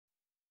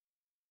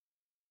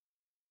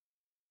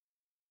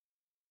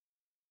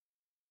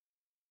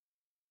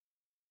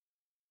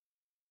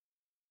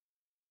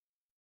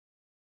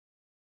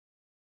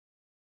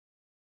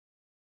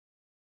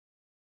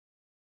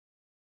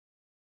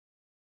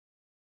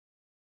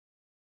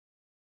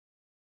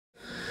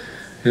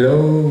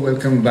Hello,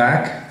 welcome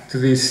back to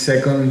this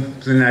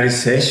second plenary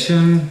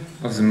session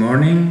of the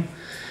morning,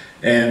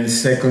 and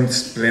second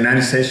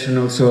plenary session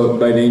also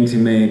by the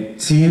Intimate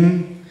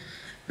team.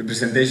 The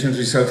presentations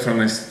result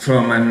from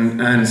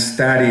a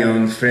study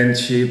on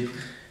friendship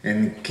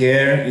and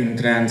care in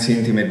trans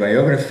intimate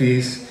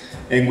biographies,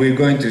 and we're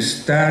going to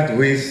start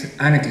with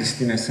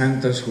Cristina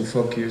Santos, who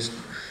focused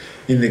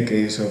in the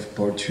case of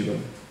Portugal.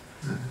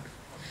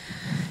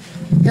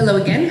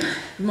 Hello again,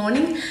 good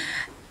morning.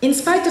 In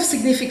spite of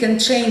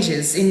significant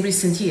changes in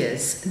recent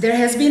years, there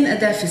has been a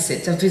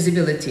deficit of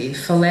visibility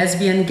for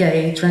lesbian,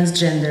 gay,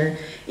 transgender,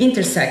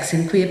 intersex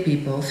and queer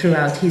people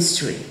throughout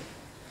history.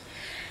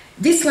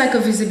 This lack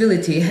of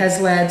visibility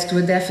has led to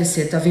a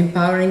deficit of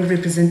empowering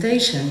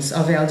representations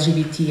of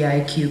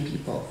LGBTIQ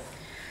people.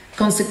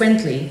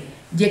 Consequently,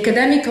 the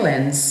academic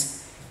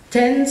lens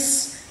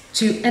tends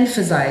to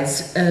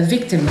emphasize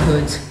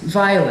victimhood,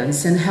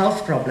 violence and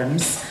health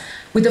problems,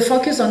 with a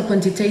focus on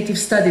quantitative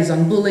studies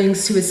on bullying,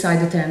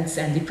 suicide attempts,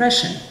 and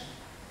depression.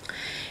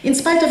 In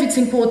spite of its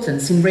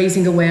importance in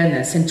raising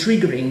awareness and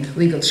triggering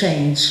legal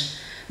change,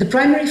 the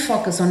primary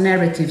focus on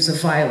narratives of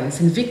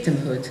violence and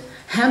victimhood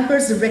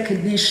hampers the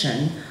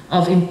recognition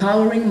of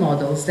empowering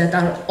models that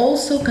are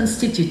also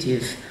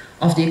constitutive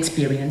of the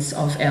experience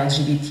of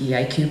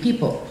LGBTIQ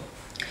people.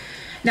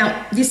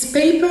 Now, this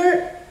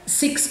paper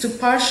seeks to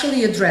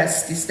partially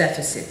address this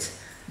deficit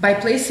by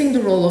placing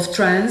the role of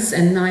trans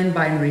and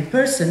non-binary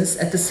persons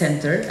at the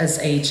center as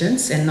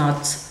agents and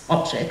not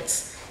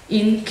objects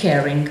in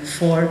caring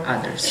for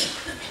others.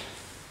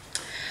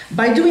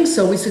 By doing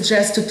so, we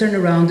suggest to turn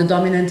around the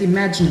dominant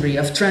imaginary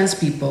of trans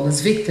people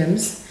as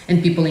victims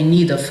and people in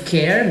need of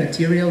care,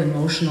 material,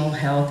 emotional,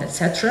 health,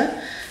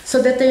 etc.,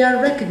 so that they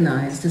are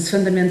recognized as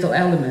fundamental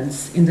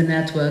elements in the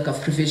network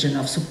of provision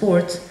of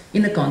support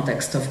in the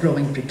context of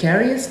growing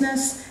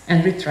precariousness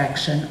and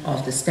retraction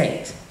of the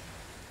state.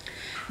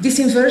 This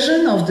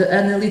inversion of the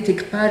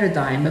analytic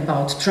paradigm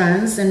about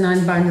trans and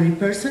non-binary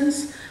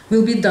persons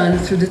will be done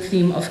through the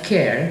theme of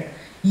care,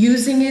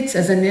 using it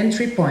as an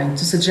entry point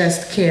to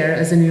suggest care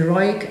as an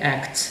heroic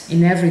act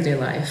in everyday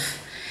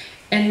life,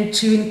 and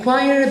to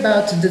inquire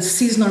about the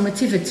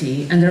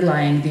cis-normativity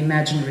underlying the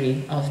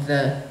imaginary of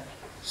the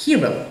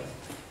hero.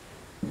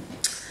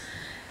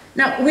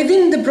 Now,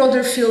 within the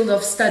broader field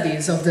of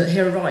studies of the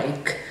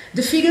heroic,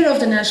 the figure of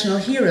the national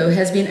hero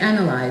has been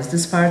analyzed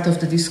as part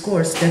of the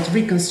discourse that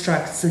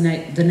reconstructs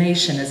the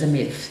nation as a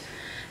myth,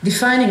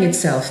 defining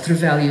itself through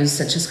values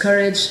such as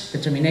courage,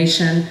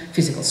 determination,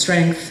 physical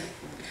strength.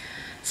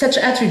 Such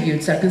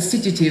attributes are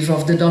constitutive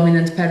of the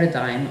dominant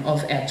paradigm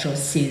of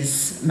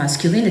hetero-cis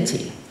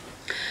masculinity.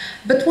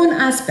 But one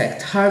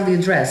aspect hardly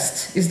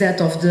addressed is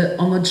that of the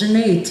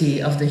homogeneity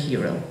of the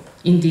hero.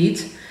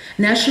 Indeed,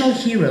 national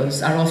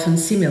heroes are often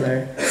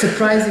similar,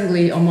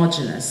 surprisingly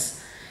homogeneous,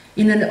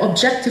 in an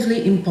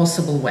objectively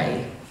impossible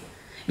way.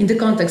 In the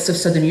context of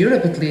Southern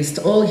Europe, at least,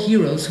 all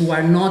heroes who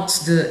are not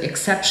the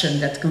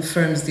exception that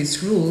confirms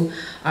this rule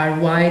are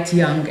white,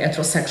 young,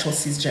 heterosexual,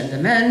 cisgender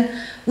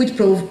men with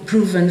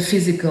proven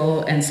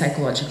physical and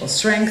psychological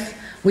strength,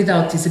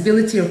 without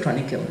disability or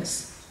chronic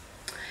illness.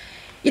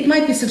 It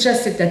might be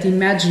suggested that the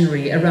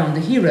imaginary around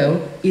the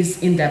hero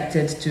is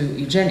indebted to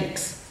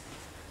eugenics.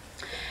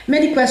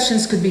 Many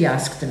questions could be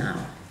asked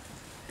now.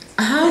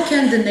 How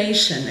can the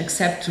nation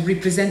accept to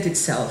represent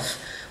itself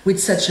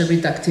with such a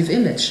reductive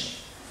image?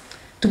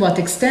 To what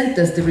extent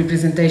does the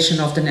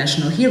representation of the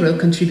national hero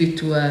contribute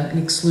to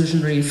an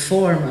exclusionary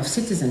form of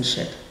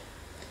citizenship?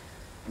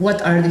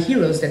 What are the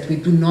heroes that we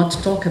do not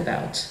talk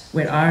about?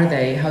 Where are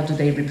they? How do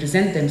they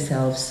represent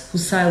themselves? Who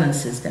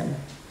silences them?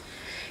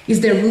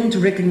 Is there room to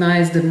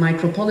recognize the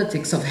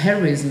micropolitics of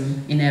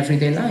heroism in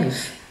everyday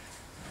life?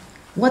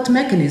 What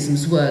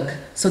mechanisms work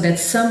so that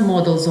some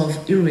models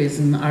of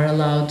heroism are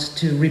allowed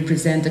to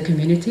represent the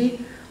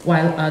community,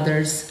 while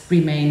others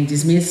remain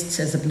dismissed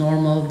as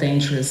abnormal,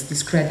 dangerous,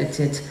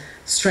 discredited,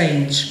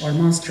 strange, or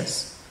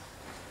monstrous?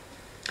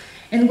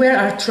 And where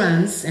are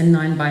trans and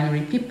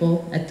non-binary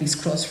people at these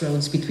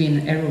crossroads between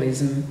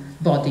heroism,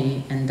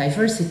 body, and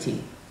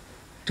diversity?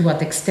 To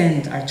what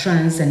extent are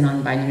trans and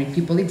non-binary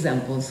people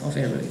examples of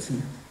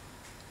heroism?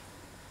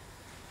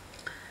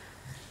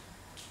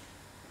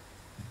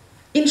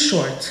 In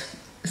short,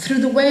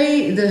 through the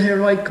way the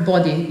heroic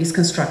body is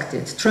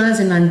constructed, trans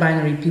and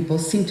non-binary people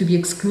seem to be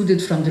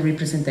excluded from the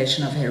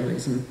representation of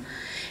heroism.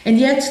 And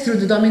yet, through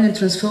the dominant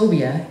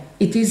transphobia,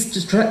 it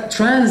is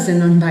trans and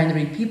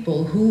non-binary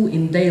people who,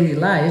 in daily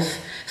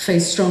life,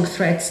 face strong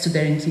threats to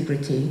their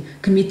integrity,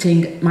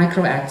 committing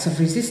micro-acts of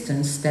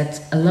resistance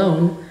that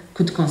alone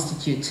could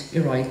constitute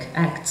heroic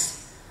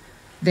acts.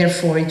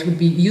 Therefore, it would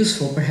be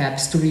useful,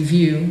 perhaps, to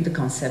review the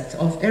concept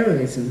of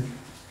heroism.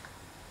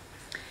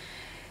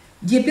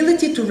 The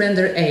ability to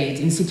render aid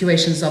in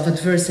situations of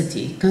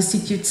adversity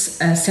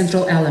constitutes a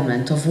central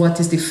element of what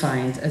is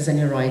defined as an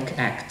heroic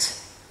act.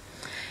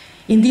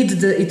 Indeed,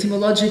 the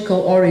etymological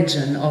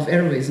origin of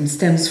heroism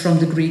stems from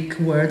the Greek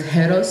word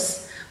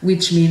heros,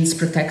 which means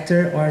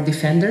protector or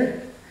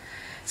defender.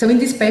 So in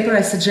this paper,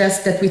 I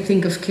suggest that we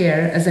think of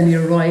care as an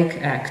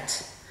heroic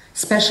act,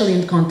 especially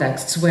in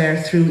contexts where,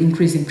 through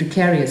increasing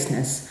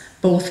precariousness,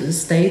 both the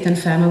state and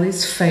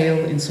families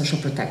fail in social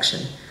protection.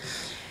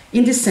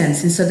 In this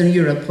sense, in Southern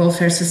Europe,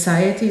 welfare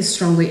society is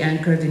strongly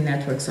anchored in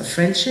networks of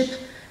friendship,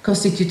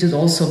 constituted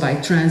also by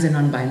trans and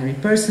non-binary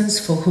persons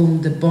for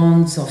whom the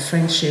bonds of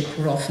friendship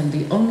were often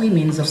the only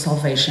means of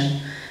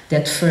salvation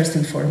that first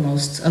and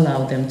foremost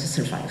allowed them to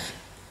survive.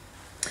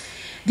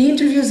 The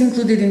interviews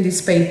included in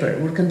this paper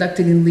were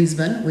conducted in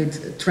Lisbon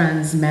with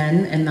trans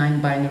men and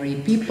non-binary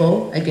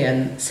people,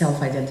 again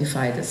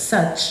self-identified as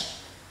such,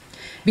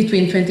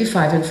 between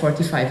 25 and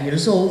 45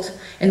 years old,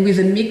 and with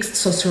a mixed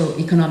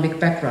socio-economic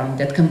background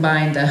that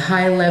combined a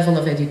high level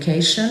of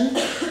education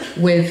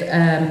with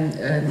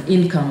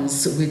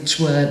incomes which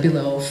were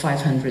below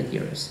 500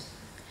 euros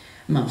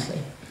monthly.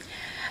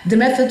 The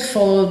method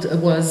followed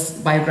was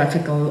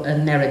biographical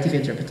narrative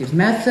interpretive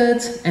method,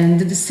 and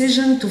the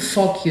decision to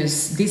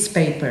focus this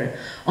paper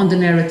on the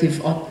narrative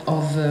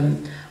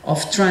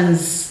of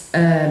trans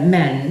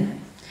men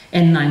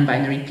and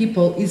non-binary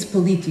people is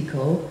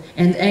political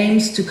and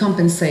aims to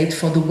compensate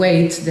for the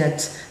weight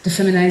that the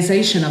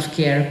feminization of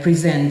care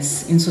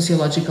presents in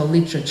sociological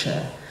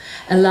literature,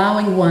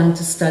 allowing one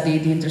to study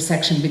the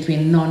intersection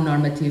between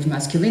non-normative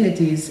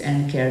masculinities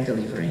and care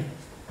delivery.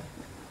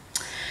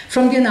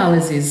 From the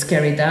analysis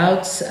carried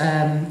out,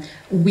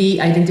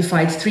 we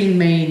identified three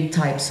main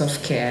types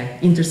of care: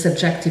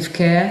 intersubjective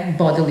care,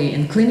 bodily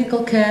and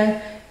clinical care,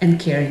 and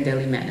care in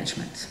daily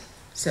management.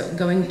 So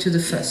going to the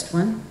first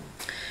one.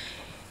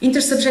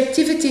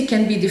 Intersubjectivity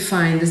can be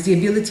defined as the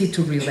ability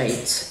to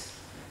relate.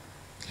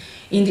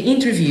 In the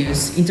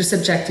interviews,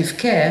 intersubjective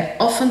care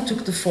often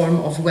took the form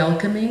of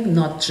welcoming,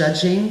 not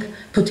judging,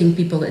 putting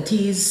people at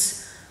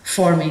ease,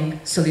 forming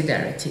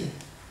solidarity.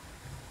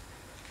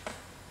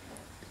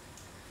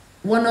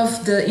 One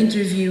of the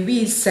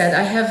interviewees said,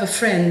 "I have a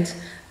friend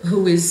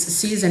who is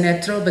cis and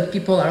hetero, but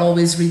people are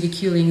always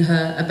ridiculing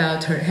her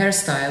about her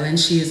hairstyle, and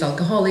she is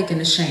alcoholic and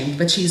ashamed,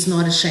 but she is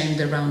not ashamed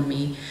around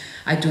me.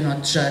 I do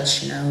not judge,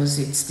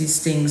 it's these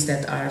things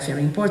that are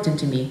very important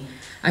to me.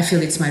 I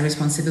feel it's my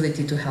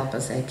responsibility to help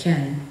as I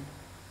can."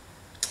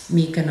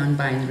 Mika,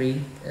 non-binary,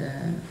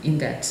 in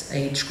that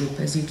age group,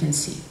 as you can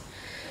see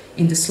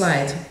in the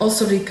slide.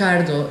 Also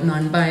Ricardo,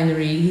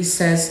 non-binary, he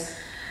says,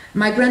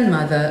 "My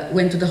grandmother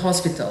went to the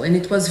hospital and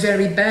it was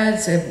very bad.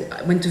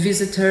 I went to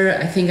visit her.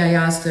 I think I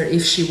asked her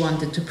if she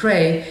wanted to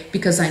pray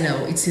because I know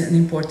it's an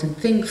important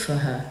thing for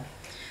her.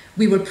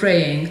 We were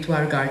praying to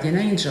our guardian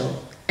angel.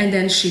 And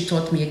then she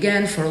taught me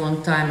again. For a long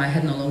time I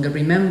had no longer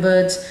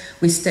remembered.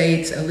 We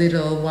stayed a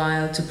little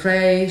while to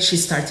pray. She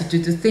started to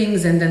do things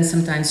and then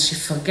sometimes she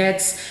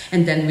forgets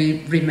and then we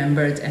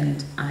remembered and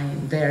I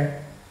am there."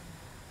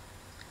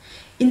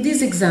 In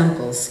these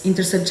examples,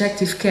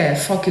 intersubjective care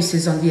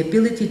focuses on the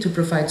ability to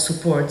provide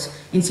support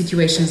in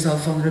situations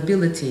of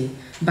vulnerability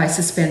by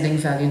suspending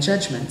value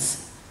judgments.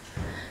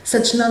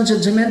 Such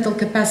non-judgmental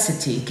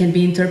capacity can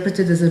be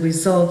interpreted as a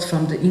result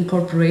from the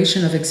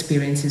incorporation of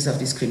experiences of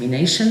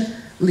discrimination,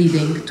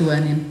 leading to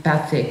an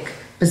empathic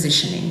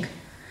positioning.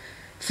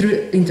 Through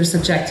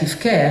intersubjective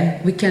care,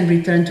 we can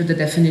return to the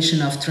definition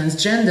of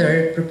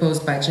transgender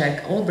proposed by Jack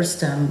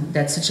Olberstam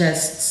that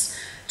suggests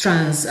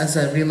trans as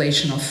a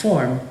relational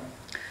form.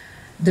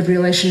 The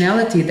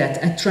relationality that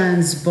a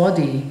trans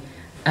body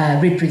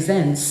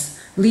represents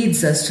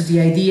leads us to the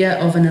idea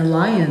of an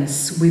alliance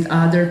with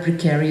other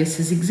precarious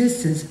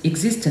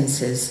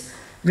existences,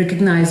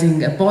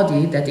 recognizing a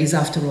body that is,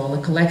 after all,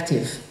 a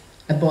collective,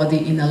 a body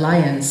in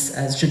alliance,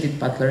 as Judith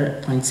Butler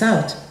points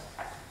out.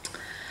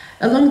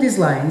 Along these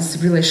lines,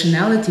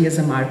 relationality as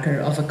a marker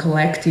of a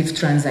collective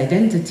trans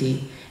identity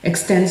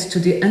extends to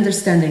the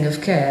understanding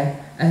of care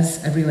as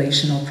a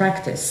relational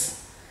practice.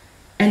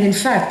 And in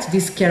fact,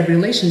 this care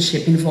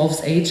relationship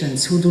involves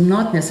agents who do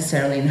not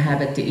necessarily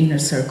inhabit the inner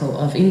circle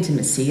of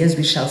intimacy, as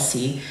we shall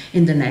see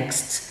in the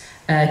next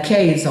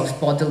case of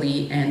bodily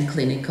and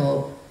clinical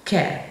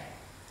care.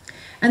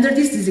 Under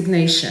this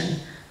designation,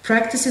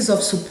 practices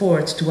of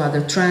support to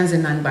other trans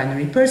and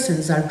non-binary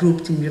persons are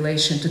grouped in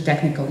relation to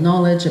technical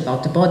knowledge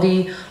about the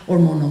body,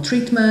 hormonal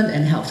treatment,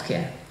 and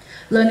healthcare.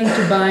 Learning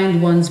to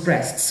bind one's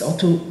breasts or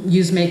to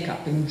use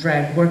makeup in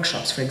drag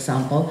workshops, for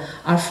example,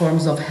 are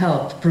forms of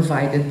help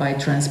provided by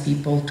trans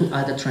people to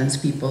other trans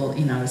people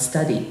in our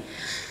study.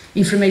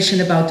 Information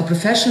about the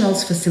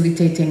professionals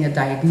facilitating a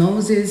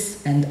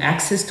diagnosis and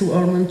access to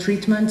hormone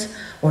treatment,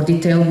 or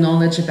detailed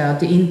knowledge about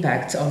the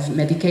impact of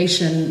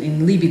medication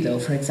in libido,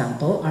 for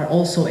example, are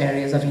also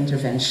areas of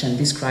intervention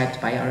described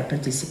by our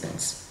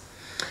participants.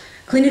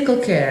 Clinical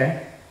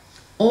care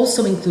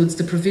also includes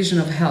the provision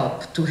of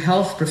help to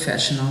health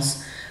professionals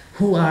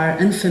who are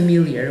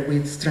unfamiliar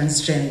with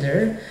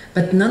transgender,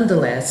 but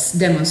nonetheless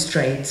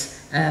demonstrate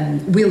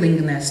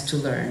willingness to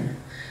learn.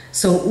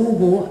 So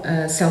Hugo,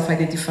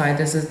 self-identified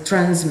as a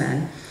trans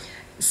man,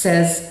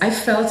 says, I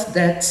felt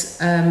that,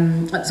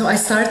 so I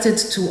started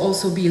to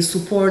also be a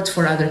support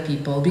for other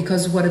people,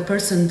 because what a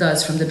person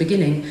does from the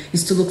beginning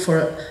is to look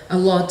for a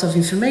lot of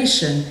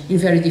information in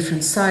very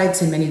different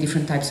sites and many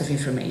different types of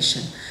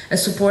information. A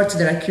support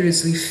that I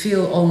curiously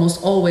feel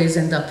almost always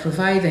end up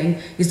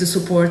providing is the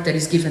support that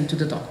is given to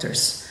the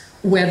doctors,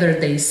 whether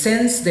they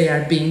sense they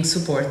are being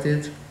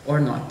supported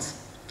or not.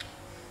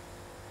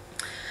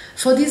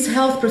 For these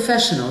health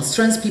professionals,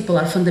 trans people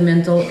are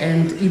fundamental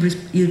and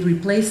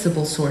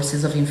irreplaceable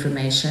sources of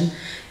information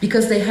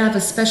because they have a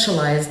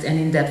specialized and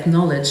in-depth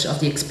knowledge of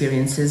the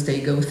experiences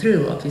they go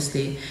through,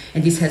 obviously,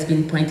 and this has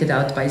been pointed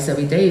out by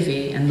Zoe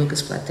Davy and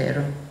Lucas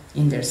Platero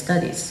in their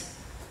studies.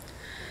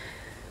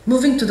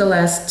 Moving to the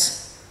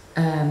last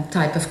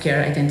type of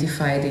care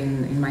identified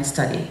in my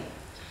study.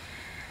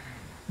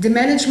 The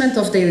management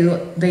of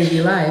daily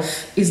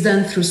life is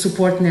done through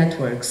support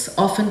networks,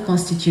 often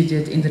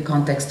constituted in the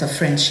context of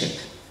friendship.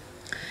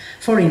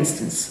 For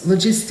instance,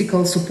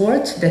 logistical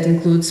support that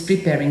includes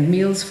preparing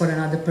meals for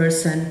another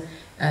person,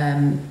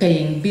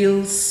 paying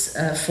bills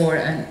for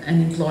an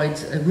unemployed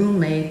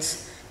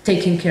roommate,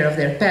 taking care of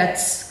their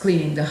pets,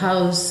 cleaning the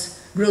house,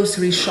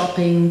 grocery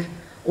shopping,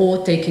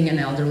 or taking an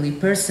elderly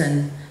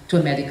person to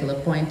a medical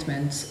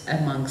appointment,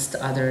 amongst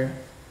other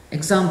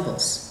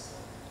examples.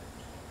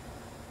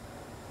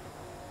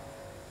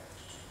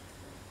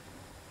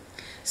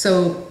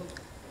 So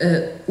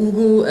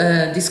Hugo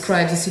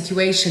describes a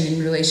situation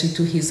in relation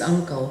to his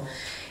uncle,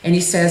 and he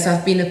says,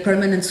 I've been a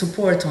permanent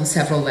support on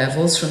several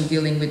levels, from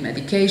dealing with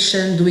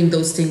medication, doing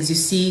those things you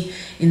see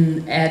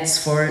in ads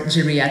for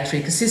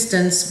geriatric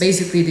assistance,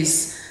 basically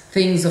these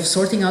things of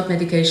sorting out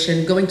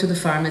medication, going to the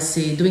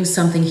pharmacy, doing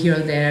something here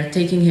or there,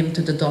 taking him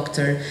to the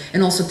doctor,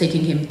 and also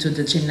taking him to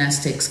the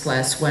gymnastics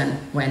class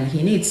when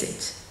he needs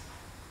it.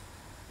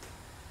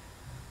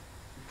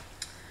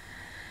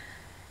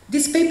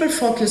 This paper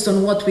focused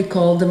on what we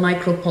call the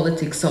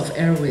micropolitics of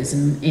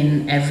heroism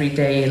in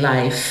everyday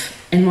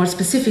life, and more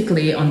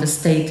specifically on the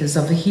status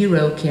of a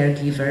hero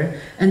caregiver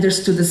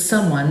understood as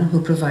someone who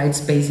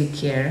provides basic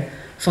care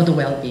for the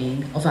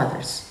well-being of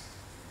others.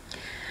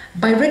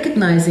 By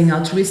recognizing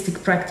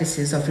altruistic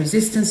practices of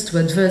resistance to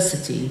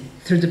adversity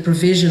through the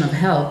provision of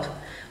help,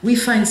 we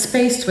find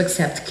space to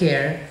accept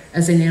care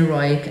as an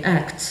heroic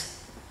act.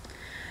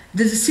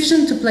 The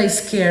decision to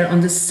place care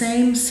on the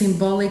same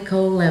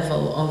symbolical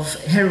level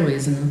of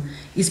heroism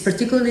is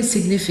particularly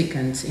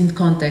significant in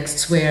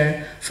contexts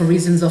where, for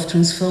reasons of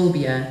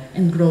transphobia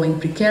and growing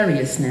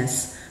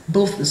precariousness,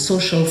 both the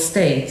social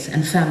state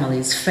and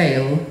families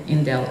fail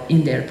in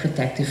their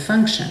protective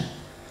function.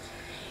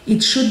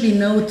 It should be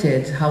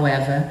noted,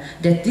 however,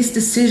 that this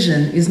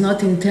decision is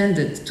not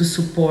intended to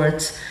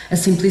support a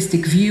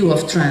simplistic view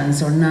of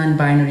trans or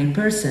non-binary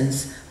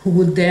persons who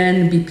would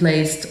then be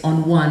placed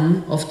on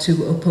one of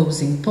two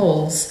opposing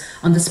poles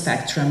on the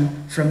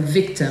spectrum from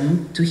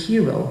victim to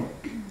hero.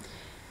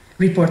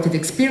 Reported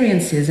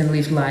experiences and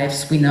lived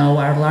lives, we know,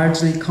 are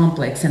largely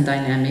complex and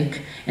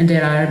dynamic, and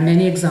there are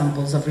many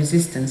examples of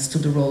resistance to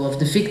the role of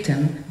the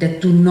victim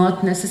that do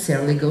not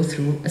necessarily go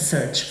through a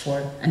search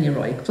for an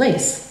heroic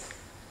place.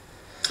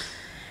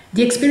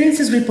 The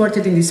experiences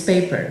reported in this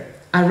paper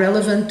are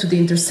relevant to the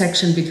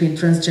intersection between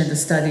transgender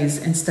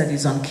studies and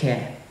studies on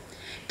care.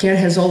 Care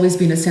has always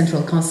been a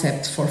central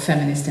concept for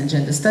feminist and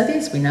gender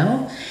studies, we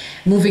know,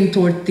 moving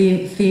toward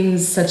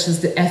themes such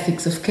as the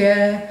ethics of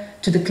care,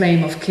 to the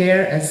claim of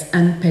care as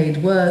unpaid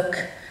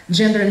work.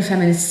 Gender and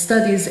feminist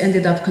studies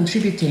ended up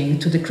contributing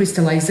to the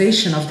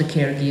crystallization of the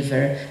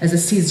caregiver as a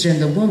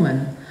cisgender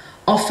woman,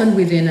 often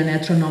within an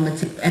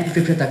heteronormative and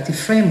reproductive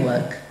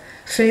framework,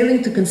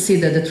 failing to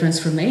consider the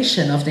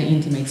transformation of the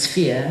intimate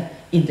sphere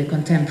in the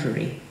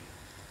contemporary.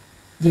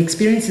 The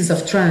experiences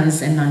of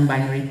trans and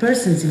non-binary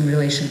persons in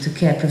relation to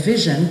care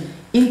provision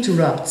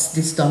interrupts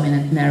this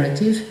dominant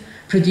narrative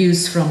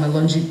produced from a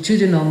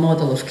longitudinal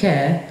model of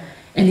care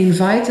and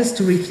invite us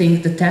to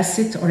rethink the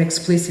tacit or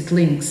explicit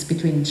links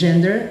between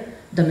gender,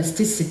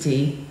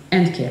 domesticity,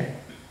 and care.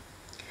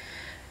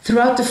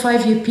 Throughout the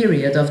 5-year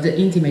period of the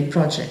Intimate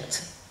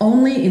project,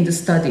 only in the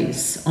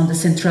studies on the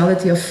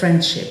centrality of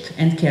friendship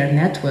and care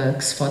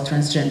networks for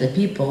transgender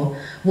people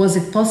was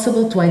it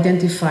possible to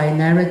identify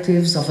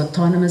narratives of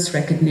autonomous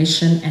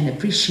recognition and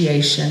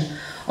appreciation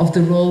of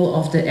the role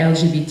of the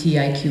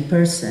LGBTIQ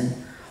person,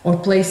 or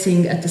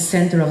placing at the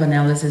center of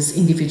analysis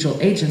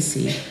individual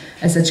agency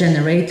as a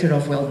generator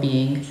of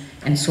well-being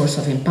and source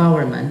of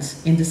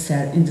empowerment in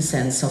the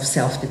sense of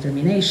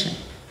self-determination.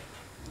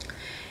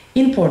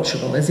 In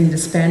Portugal, as in the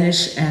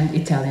Spanish and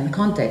Italian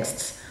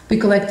contexts, we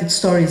collected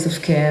stories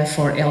of care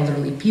for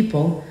elderly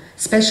people,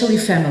 especially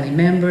family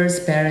members,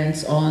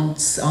 parents,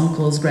 aunts,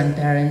 uncles,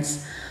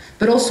 grandparents,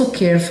 but also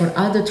care for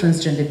other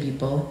transgender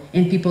people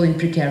and people in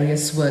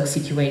precarious work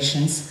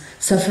situations,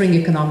 suffering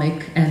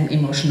economic and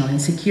emotional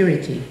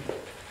insecurity.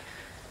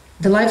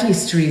 The life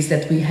histories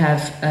that we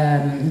have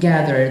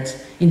gathered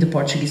in the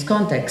Portuguese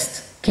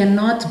context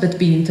cannot but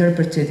be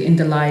interpreted in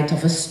the light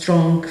of a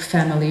strong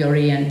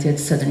family-oriented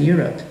Southern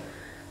Europe,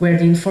 where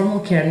the informal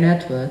care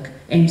network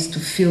aims to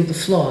fill the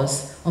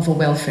flaws of a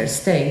welfare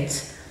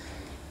state,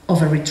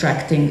 of a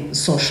retracting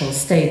social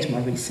state more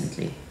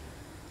recently.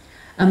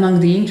 Among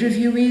the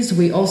interviewees,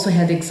 we also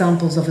had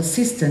examples of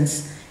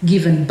assistance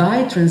given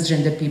by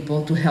transgender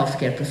people to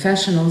healthcare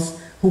professionals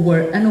who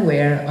were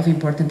unaware of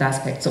important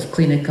aspects of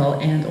clinical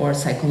and/or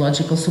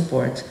psychological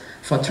support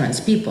for trans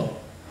people.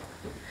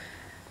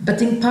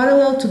 But in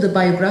parallel to the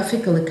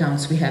biographical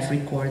accounts we have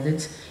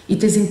recorded,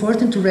 it is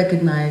important to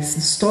recognize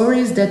the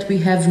stories that we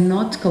have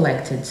not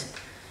collected,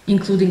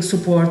 including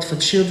support for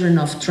children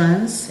of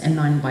trans and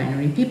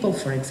non-binary people,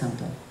 for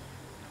example.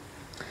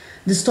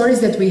 The stories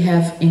that we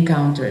have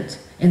encountered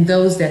and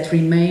those that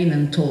remain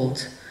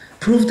untold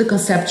prove the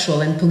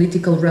conceptual and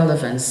political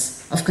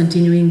relevance of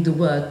continuing the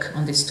work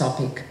on this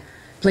topic,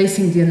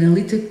 placing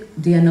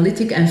the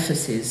analytic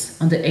emphasis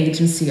on the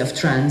agency of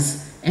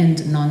trans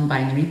and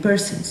non-binary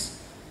persons.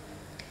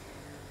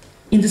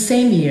 In the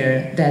same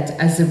year that,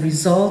 as a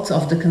result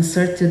of the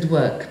concerted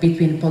work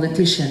between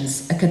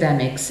politicians,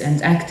 academics,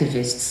 and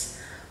activists,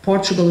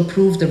 Portugal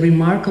approved a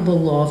remarkable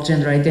law of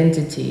gender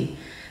identity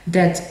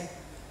that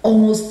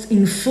almost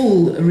in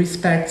full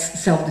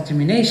respects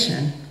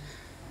self-determination,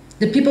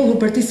 the people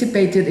who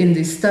participated in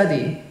this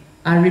study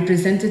are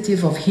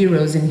representative of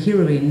heroes and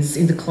heroines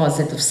in the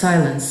closet of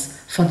silence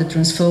for the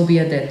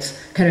transphobia that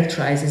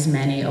characterizes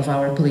many of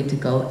our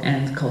political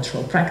and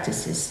cultural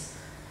practices.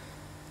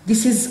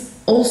 This is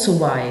also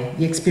why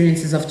the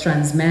experiences of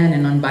trans men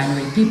and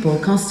non-binary people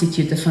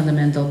constitute a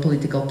fundamental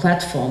political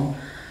platform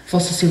for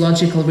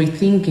sociological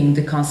rethinking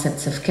the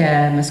concepts of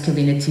care,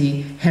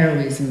 masculinity,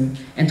 heroism,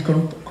 and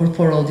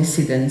corporal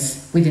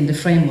dissidence within the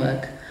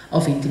framework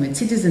of intimate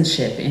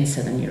citizenship in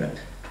Southern Europe.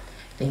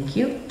 Thank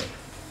you.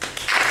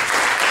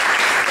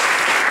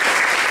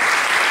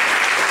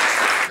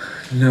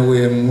 Now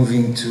we are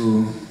moving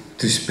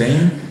to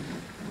Spain,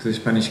 to the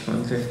Spanish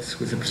context,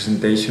 with a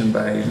presentation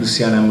by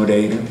Luciana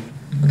Moreira.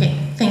 Okay,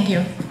 thank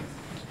you.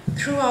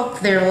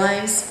 Throughout their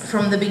lives,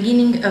 from the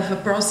beginning of a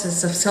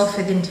process of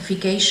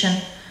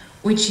self-identification,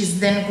 which is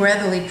then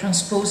gradually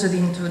transposed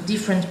into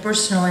different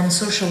personal and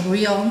social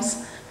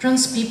realms,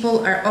 trans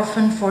people are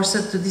often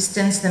forced to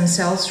distance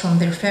themselves from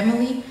their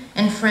family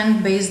and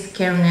friend-based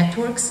care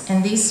networks,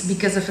 and this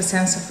because of a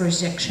sense of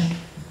rejection.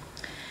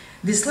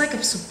 This lack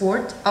of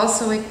support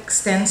also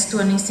extends to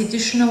an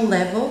institutional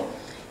level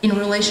in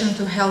relation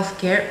to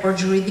healthcare or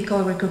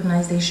juridical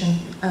recognition,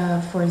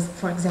 for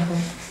example.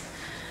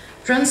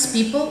 Trans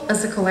people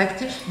as a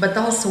collective, but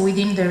also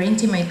within their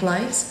intimate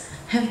lives,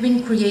 have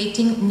been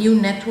creating new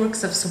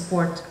networks of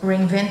support,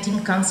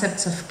 reinventing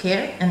concepts of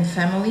care and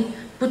family,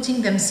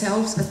 putting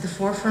themselves at the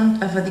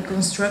forefront of a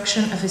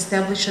deconstruction of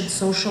established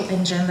social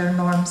and gender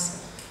norms.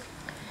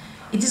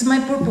 It is my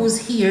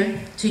purpose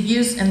here to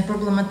use and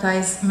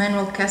problematize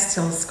Manuel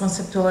Castell's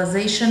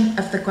conceptualization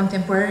of the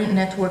contemporary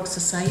network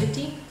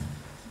society,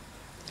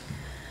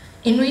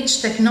 in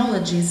which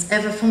technologies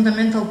have a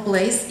fundamental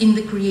place in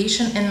the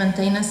creation and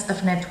maintenance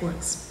of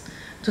networks.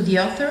 To the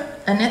author,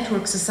 a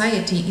network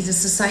society is a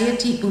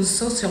society whose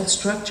social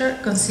structure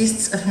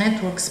consists of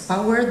networks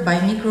powered by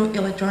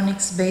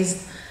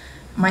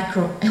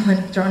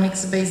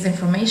microelectronics-based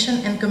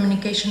information and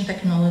communication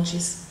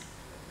technologies.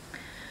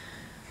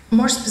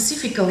 More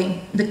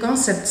specifically, the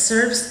concept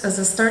serves as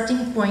a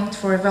starting point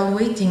for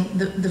evaluating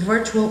the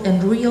virtual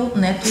and real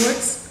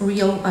networks,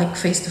 real like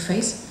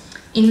face-to-face,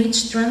 in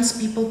which trans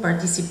people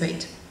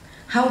participate.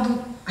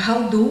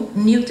 How do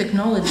new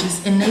technologies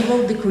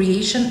enable the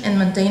creation and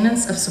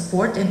maintenance of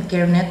support and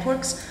care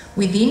networks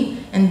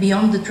within and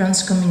beyond the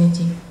trans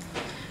community?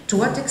 To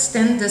what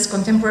extent does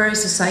contemporary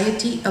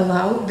society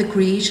allow the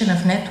creation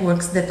of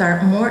networks that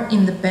are more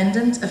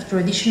independent of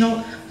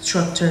traditional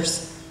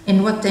structures?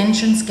 And what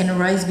tensions can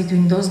arise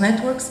between those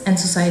networks and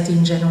society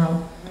in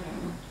general?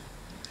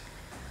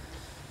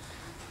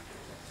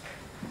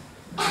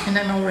 And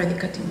I'm already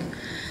cutting.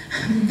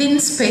 Dean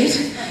Spade,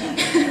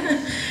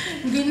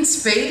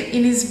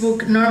 in his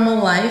book Normal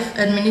Life,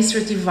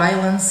 Administrative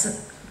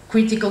Violence,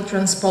 Critical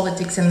Trans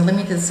Politics and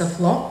Limits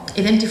of Law,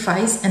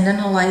 identifies and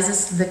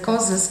analyzes the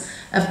causes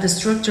of the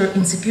structural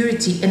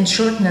insecurity and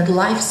shortened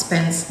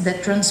lifespans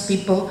that trans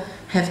people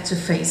have to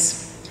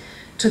face.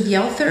 To the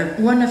author,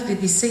 one of the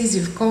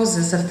decisive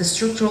causes of the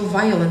structural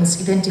violence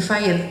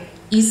identified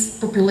is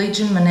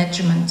population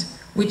management,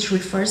 which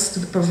refers to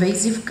the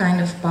pervasive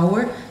kind of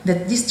power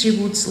that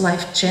distributes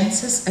life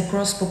chances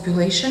across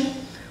population,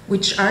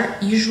 which are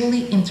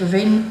usually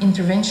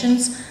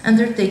interventions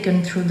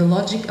undertaken through the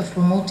logic of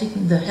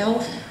promoting the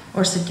health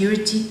or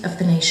security of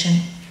the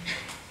nation.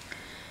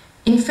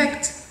 In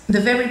fact, the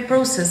very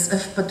process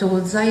of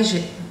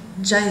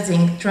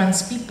pathologizing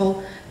trans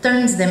people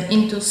turns them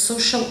into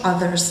social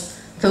others,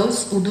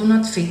 those who do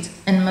not fit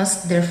and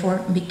must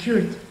therefore be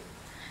cured.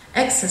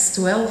 Access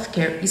to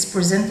healthcare is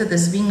presented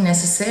as being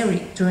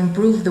necessary to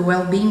improve the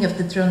well-being of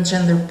the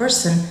transgender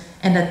person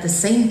and at the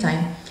same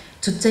time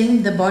to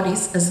tame the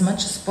bodies as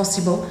much as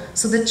possible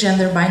so that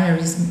gender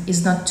binarism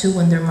is not too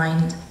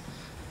undermined.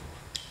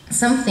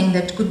 Something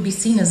that could be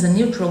seen as a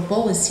neutral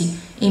policy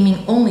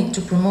aiming only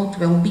to promote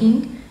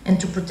well-being and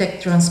to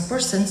protect trans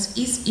persons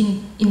is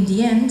in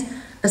the end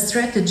a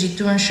strategy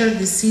to ensure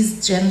the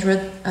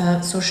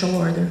cisgendered social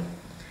order.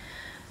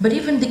 But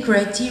even the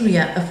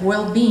criteria of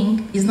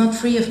well-being is not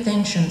free of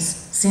tensions,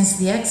 since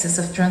the access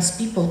of trans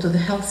people to the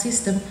health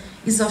system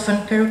is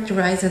often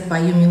characterized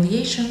by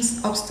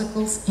humiliations,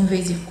 obstacles,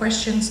 invasive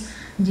questions,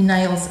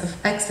 denials of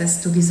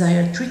access to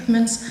desired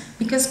treatments,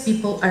 because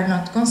people are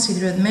not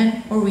considered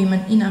men or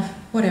women enough,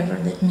 whatever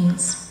that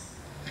means.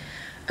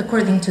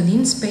 According to the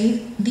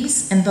INSPADE,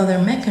 these and other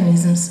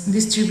mechanisms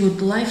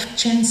distribute life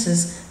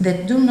chances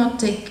that do not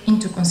take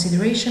into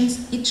consideration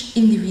each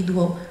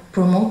individual,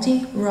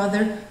 promoting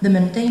rather the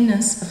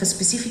maintenance of a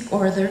specific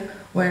order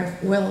where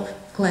wealth,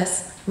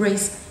 class,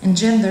 race, and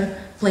gender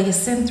play a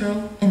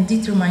central and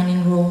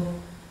determining role.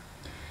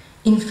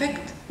 In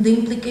fact, the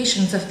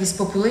implications of this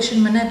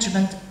population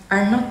management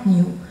are not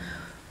new,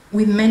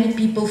 with many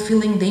people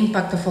feeling the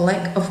impact of a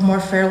lack of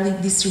more fairly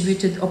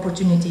distributed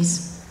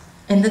opportunities.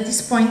 And at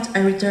this point, I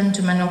return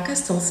to Manuel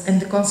Castells and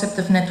the concept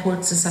of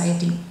networked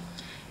society.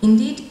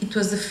 Indeed, it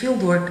was the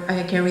fieldwork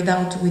I carried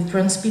out with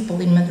trans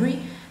people in Madrid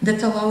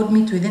that allowed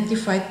me to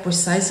identify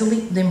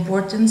precisely the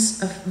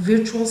importance of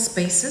virtual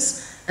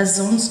spaces as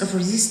zones of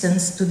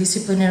resistance to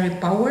disciplinary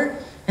power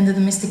and the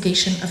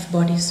domestication of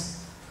bodies.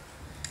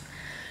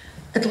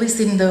 At least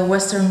in the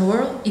Western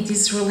world, it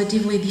is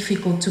relatively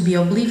difficult to be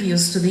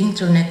oblivious to the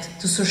internet,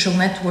 to social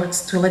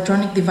networks, to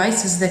electronic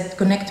devices that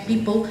connect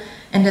people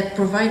and that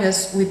provide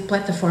us with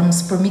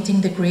platforms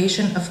permitting the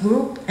creation of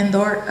group and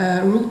or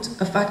a route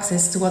of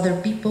access to other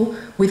people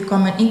with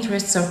common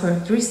interests or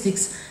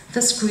characteristics,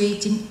 thus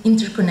creating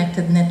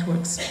interconnected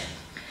networks.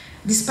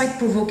 Despite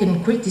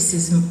provoking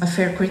criticism, a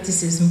fair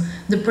criticism,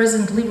 the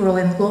present liberal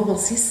and global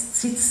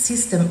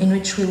system in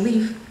which we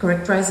live,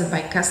 characterized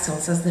by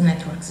Castells as the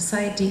network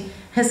society,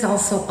 has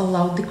also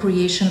allowed the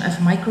creation of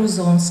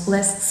microzones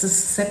less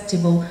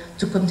susceptible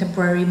to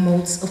contemporary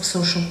modes of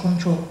social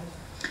control.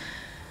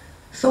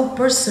 Though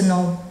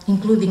personal,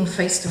 including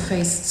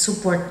face-to-face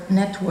support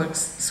networks,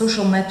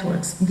 social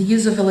networks, the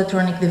use of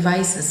electronic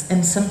devices,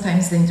 and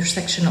sometimes the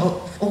intersection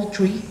of all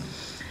three,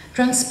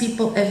 trans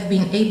people have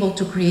been able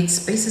to create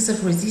spaces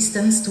of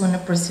resistance to an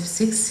oppressive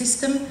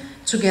system,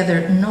 to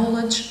gather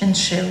knowledge and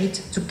share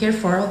it, to care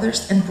for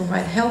others and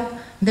provide help,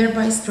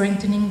 thereby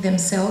strengthening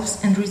themselves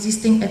and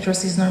resisting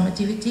heterosis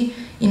normativity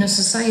in a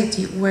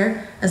society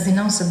where, as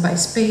denounced by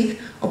Spade,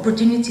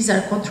 opportunities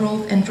are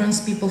controlled and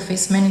trans people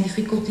face many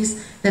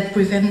difficulties that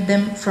prevent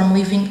them from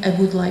living a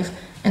good life.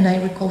 And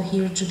I recall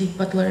here Judith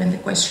Butler and the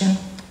question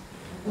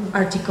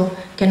article,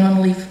 can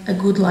one live a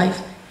good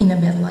life in a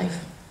bad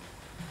life?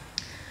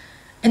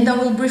 And I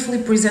will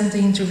briefly present the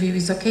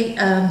interviewees, okay?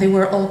 They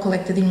were all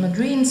collected in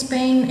Madrid, in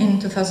Spain, in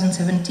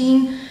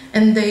 2017,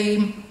 and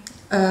they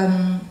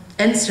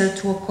answered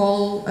to a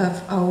call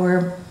of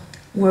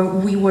where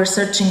we were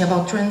searching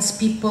about trans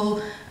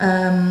people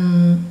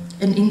and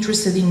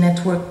interested in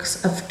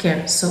networks of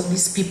care. So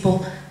these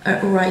people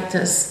write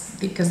us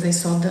because they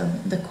saw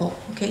the call,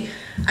 okay?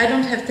 I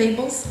don't have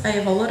tables, I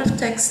have a lot of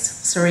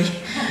text, sorry.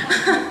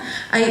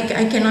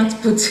 I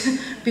cannot put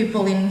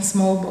people in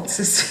small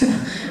boxes,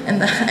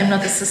 and I'm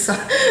not a Sasa.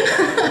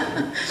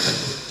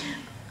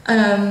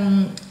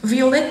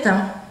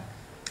 Violeta,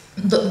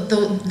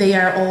 they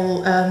are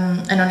all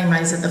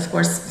anonymized, of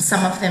course.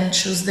 Some of them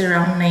choose their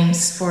own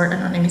names for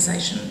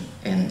anonymization,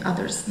 and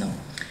others no.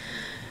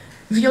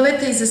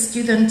 Violeta is a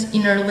student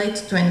in her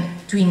late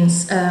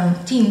teens,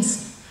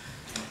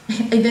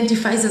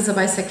 identifies as a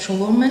bisexual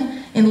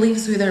woman, and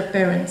lives with her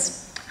parents.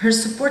 Her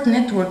support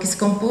network is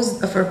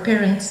composed of her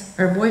parents,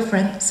 her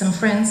boyfriend, some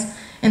friends,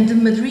 and the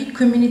Madrid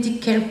Community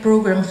Care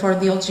Program for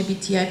the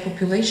LGBTI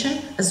population,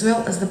 as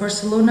well as the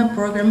Barcelona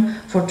Program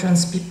for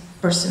trans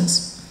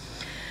persons.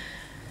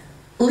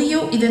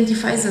 Leo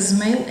identifies as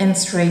male and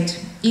straight,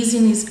 is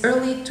in his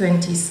early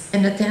 20s,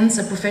 and attends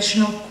a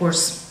professional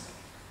course.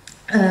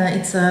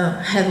 It's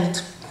an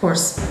adult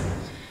course.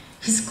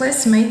 His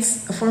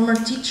classmates, a former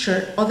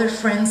teacher, other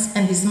friends,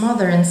 and his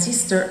mother and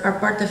sister are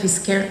part of his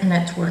care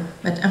network,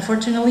 but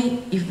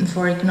unfortunately, even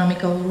for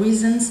economical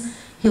reasons,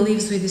 he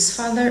lives with his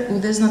father, who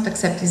does not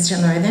accept his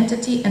gender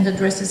identity and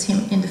addresses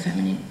him in the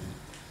feminine.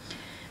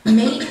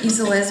 May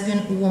is a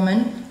lesbian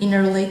woman in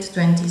her late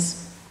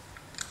 20s.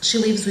 She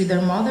lives with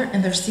her mother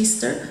and her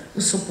sister,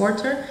 who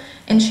support her,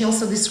 and she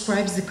also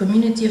describes the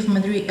Community of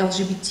Madrid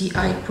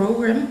LGBTI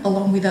program,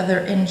 along with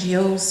other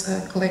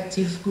NGOs,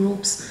 collective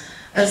groups,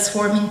 as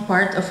forming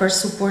part of her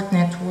support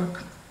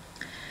network.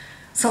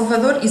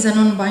 Salvador is a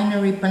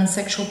non-binary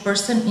pansexual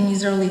person in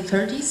his early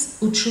 30s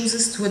who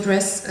chooses to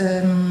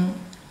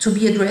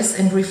be addressed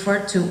and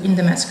referred to in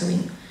the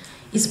masculine.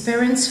 His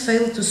parents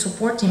failed to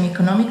support him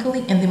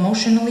economically and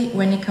emotionally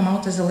when he came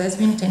out as a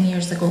lesbian 10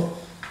 years ago.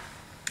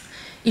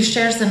 He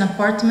shares an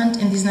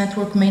apartment, and this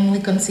network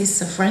mainly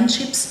consists of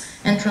friendships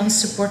and trans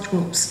support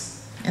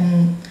groups.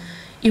 And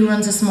he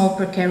runs a small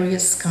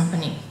precarious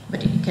company,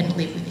 but he can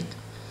live with it.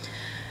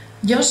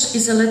 Josh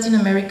is a Latin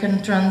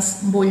American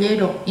trans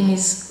bollero in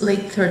his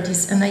late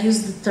 30s, and I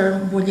use the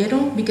term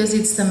bollero because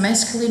it's the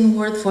masculine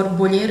word for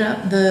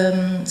bollera,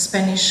 the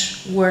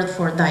Spanish word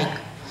for dyke.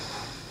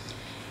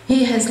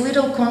 He has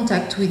little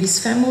contact with his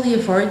family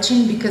of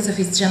origin because of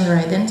his gender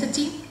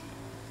identity,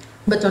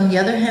 but on the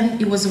other hand,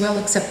 he was well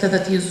accepted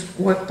at his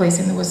workplace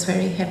and was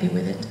very happy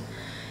with it.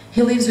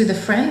 He lives with a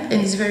friend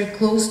and is very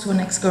close to an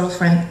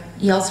ex-girlfriend.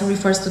 He also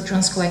refers to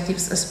trans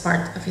collectives as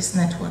part of his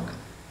network.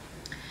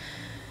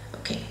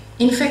 Okay.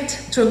 In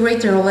fact, to a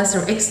greater or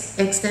lesser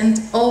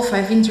extent, all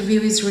 5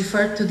 interviewees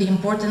referred to the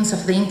importance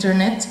of the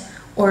internet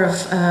or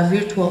of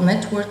virtual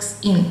networks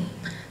in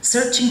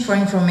searching for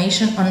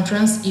information on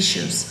trans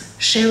issues,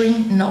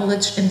 sharing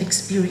knowledge and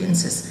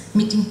experiences,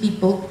 meeting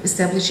people,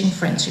 establishing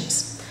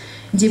friendships.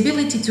 The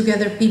ability to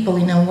gather people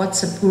in a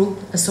WhatsApp group,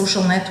 a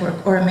social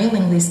network, or a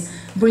mailing list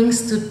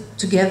brings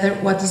together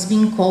what is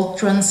being called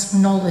trans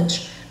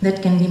knowledge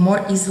that can be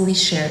more easily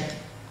shared.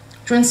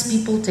 Trans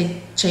people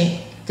take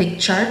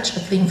charge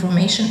of the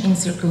information in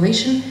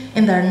circulation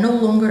and are no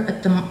longer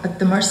at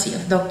the mercy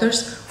of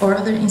doctors or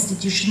other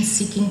institutions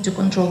seeking to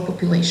control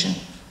population.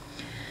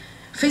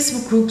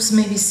 Facebook groups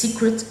may be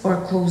secret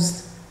or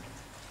closed.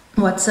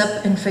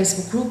 WhatsApp and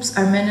Facebook groups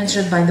are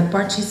managed by the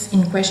parties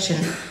in question,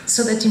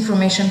 so that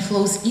information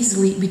flows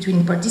easily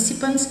between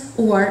participants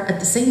who are at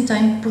the same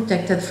time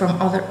protected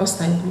from other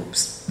hostile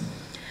groups.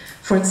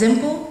 For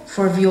example,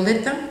 for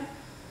Violeta,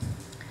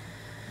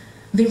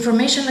 the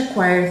information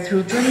acquired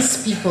through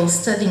trans people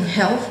studying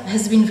health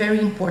has been very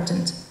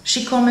important.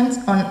 She comments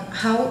on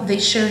how they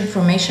share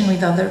information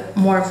with other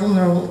more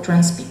vulnerable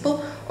trans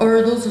people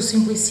or those who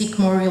simply seek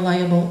more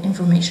reliable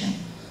information.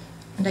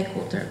 And I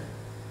quote her.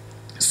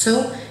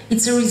 So,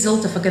 it's a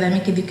result of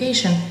academic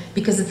education,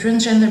 because the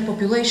transgender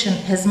population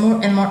has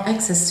more and more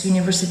access to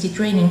university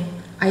training.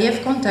 I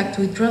have contact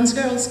with trans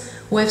girls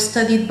who have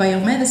studied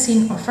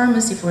biomedicine or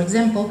pharmacy, for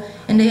example,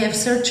 and they have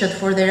searched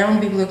for their own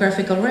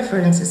bibliographical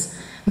references,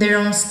 their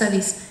own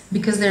studies,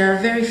 because there are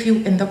very few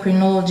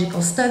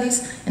endocrinological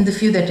studies, and the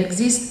few that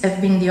exist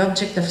have been the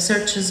object of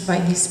searches by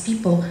these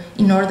people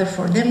in order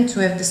for them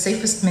to have the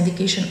safest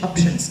medication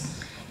options.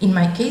 In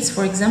my case,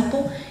 for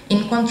example,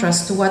 in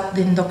contrast to what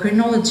the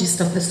endocrinologist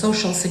of the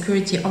Social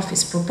Security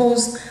Office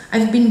proposed,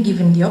 I've been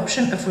given the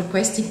option of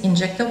requesting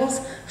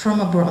injectables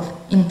from abroad,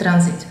 in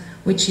transit,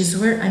 which is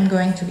where I'm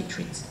going to be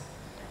treated.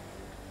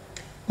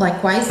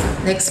 Likewise,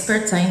 the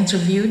experts I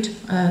interviewed,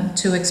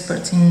 2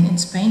 experts in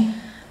Spain,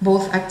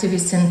 both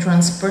activists and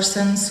trans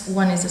persons.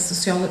 One is a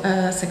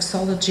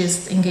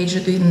sexologist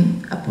engaged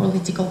in a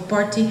political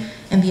party,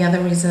 and the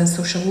other is a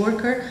social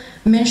worker,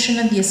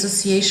 mentioned the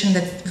association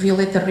that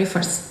Violeta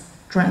refers,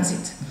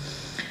 Transit,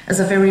 as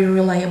a very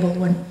reliable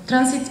one.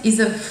 Transit is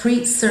a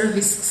free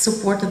service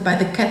supported by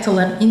the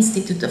Catalan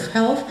Institute of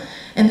Health,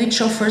 and which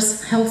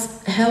offers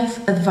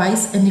health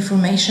advice and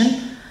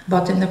information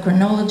about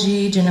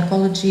endocrinology,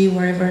 gynecology,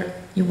 wherever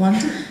you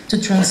want,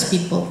 to trans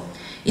people.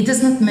 It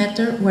does not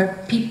matter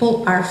where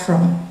people are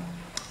from.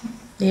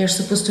 They are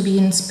supposed to be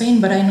in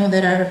Spain, but I know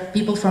there are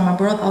people from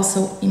abroad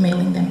also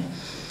emailing them.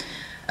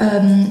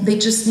 They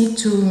just need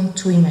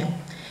to email.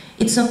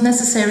 It's not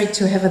necessary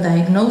to have a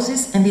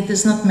diagnosis, and it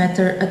does not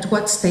matter at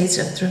what stage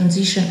of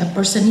transition a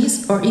person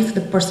is, or if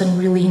the person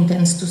really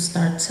intends to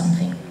start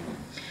something.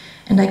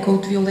 And I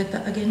quote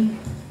Violeta again.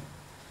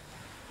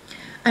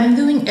 I'm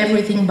doing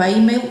everything by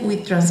email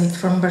with Transit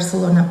from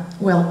Barcelona.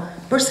 Well,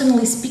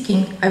 personally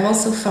speaking, I've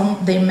also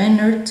found their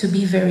manner to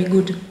be very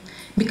good.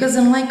 Because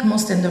unlike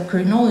most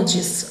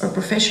endocrinologists or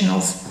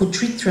professionals who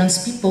treat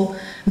trans people,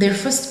 their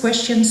first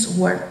questions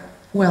were,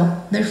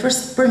 their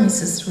first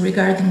premises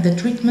regarding the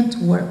treatment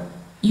were,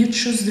 you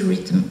choose the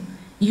rhythm,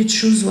 you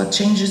choose what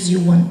changes you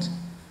want.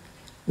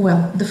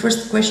 Well, the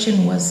first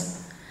question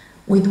was,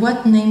 with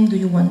what name do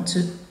you want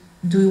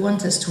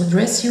us to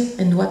address you,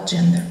 and what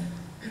gender?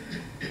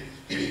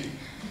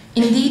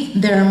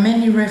 Indeed, there are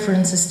many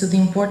references to the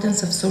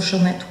importance of social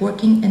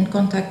networking and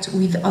contact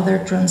with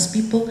other trans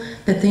people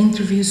that the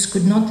interviews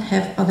could not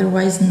have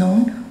otherwise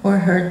known or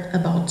heard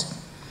about.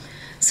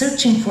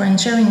 Searching for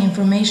and sharing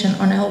information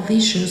on health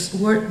issues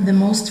were the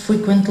most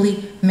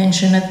frequently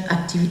mentioned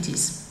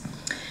activities.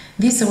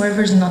 This,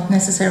 however, is not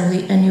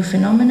necessarily a new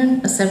phenomenon,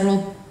 as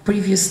several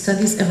previous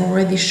studies have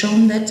already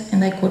shown that,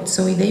 and I quote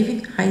Zoe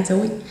David, hi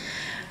Zoe,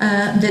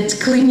 that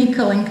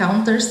clinical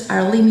encounters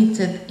are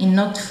limited in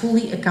not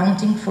fully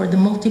accounting for the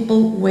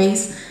multiple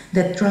ways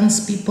that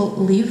trans people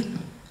live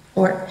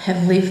or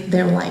have lived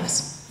their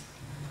lives.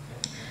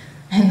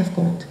 End of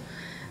quote.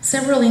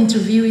 Several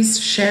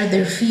interviewees shared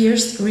their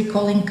fears,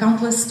 recalling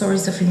countless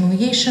stories of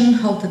humiliation,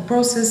 halted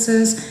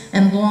processes,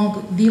 and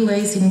long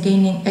delays in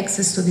gaining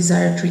access to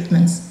desired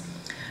treatments.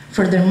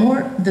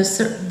 Furthermore, the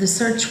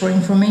search for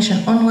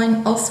information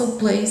online also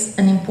plays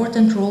an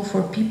important role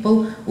for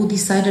people who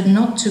decided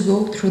not to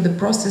go through the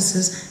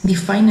processes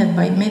defined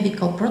by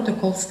medical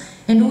protocols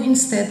and who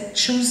instead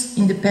choose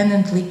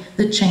independently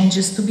the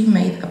changes to be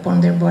made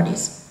upon their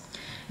bodies.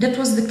 That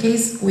was the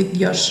case with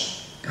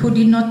Josh, who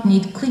did not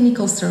need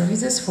clinical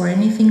services for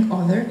anything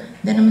other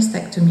than a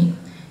mastectomy.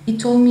 He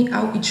told me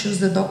how he chose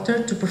the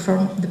doctor to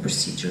perform the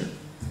procedure.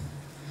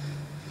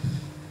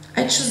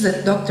 I chose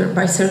that doctor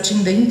by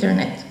searching the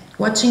internet,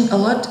 watching a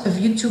lot of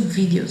YouTube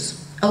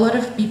videos. A lot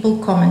of people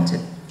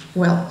commented.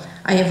 Well,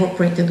 I have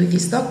operated with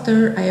this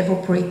doctor, I have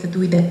operated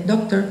with that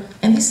doctor,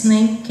 and this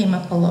name came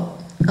up a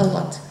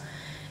lot.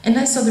 And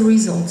I saw the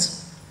results.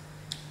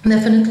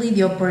 Definitely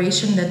the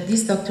operation that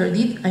this doctor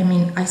did,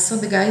 I saw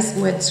the guys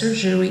who had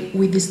surgery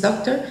with this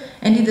doctor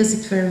and he does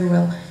it very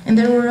well. And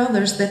there were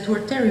others that were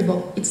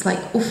terrible. It's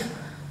like, oof,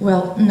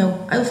 well,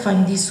 no, I'll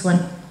find this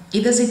one.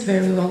 He does it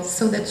very well,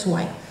 so that's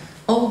why.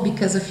 All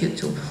because of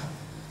YouTube.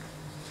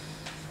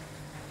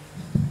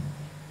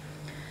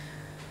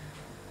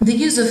 The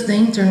use of the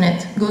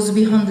internet goes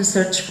beyond the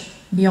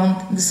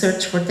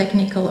search for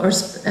technical or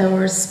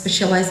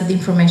specialized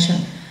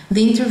information.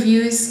 The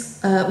interviews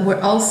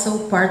were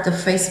also part of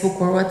Facebook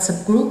or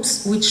WhatsApp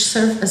groups, which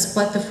serve as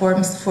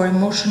platforms for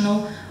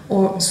emotional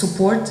or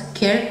support,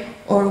 care,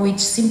 or which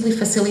simply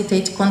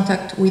facilitate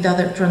contact with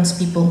other trans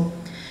people.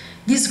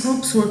 These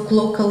groups work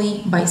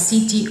locally, by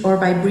city, or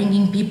by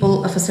bringing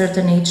people of a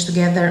certain age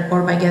together,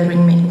 or by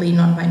gathering mainly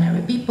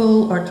non-binary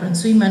people, or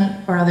trans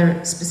women, or other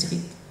specific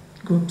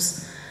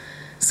groups.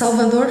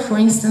 Salvador, for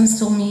instance,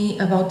 told me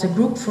about a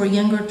group for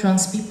younger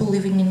trans people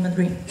living in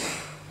Madrid.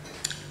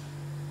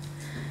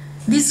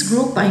 This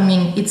group,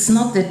 it's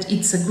not that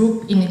it's a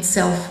group in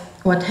itself.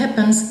 What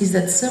happens is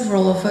that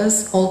several of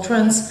us, all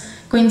trans,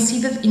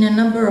 coincided in a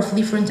number of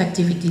different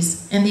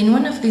activities. And in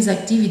one of these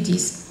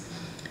activities,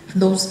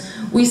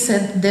 we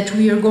said that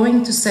we are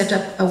going to set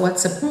up a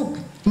WhatsApp group.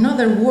 In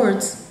other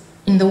words,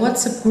 in the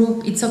WhatsApp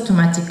group, it's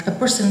automatic. A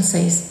person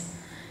says,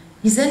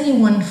 "Is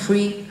anyone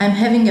free? I'm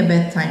having a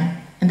bad time,"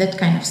 and that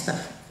kind of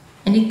stuff.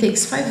 And it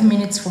takes 5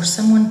 minutes for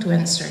someone to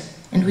answer.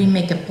 And we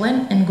make a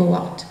plan and go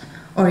out.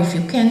 Or if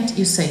you can't,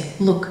 you say,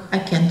 "Look, I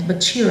can't,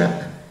 but cheer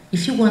up.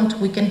 If you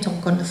want, we can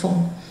talk on the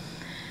phone."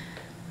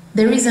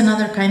 There is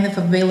another kind of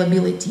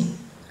availability.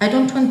 I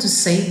don't want to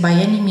say by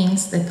any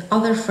means that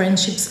other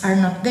friendships are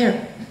not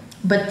there,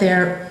 but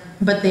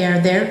they are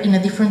there in a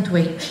different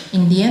way.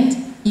 In the end,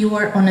 you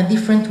are on a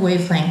different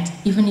wavelength,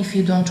 even if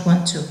you don't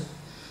want to.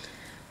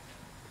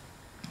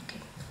 Okay.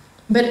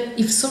 But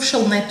if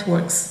social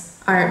networks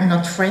are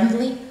not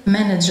friendly,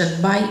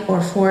 managed by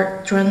or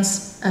for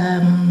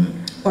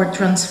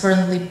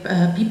trans-friendly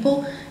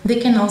people, they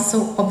can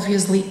also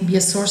obviously be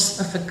a source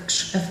of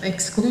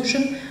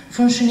exclusion,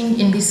 functioning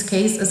in this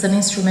case as an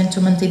instrument to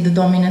maintain the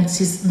dominant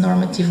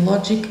cis-normative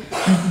logic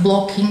and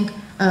blocking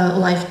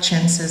life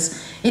chances.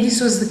 And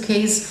this was the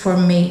case for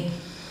May,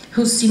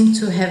 who seemed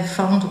to have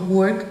found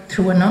work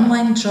through an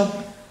online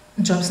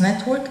jobs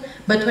network,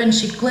 but when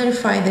she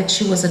clarified that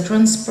she was a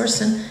trans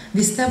person,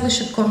 the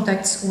established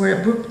contacts were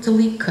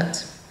abruptly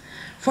cut.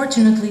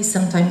 Fortunately,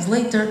 sometime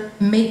later,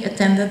 May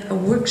attended a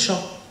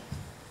workshop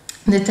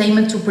that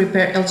aimed to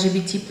prepare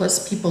LGBT plus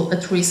people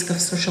at risk of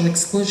social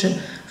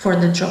exclusion for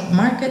the job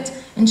market,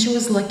 and she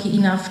was lucky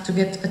enough to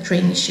get a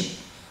traineeship.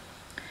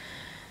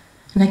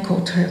 And I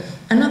quote her,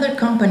 "Another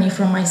company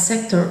from my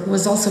sector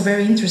was also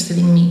very interested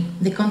in me.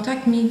 They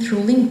contacted me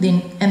through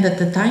LinkedIn, and at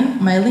the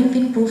time, my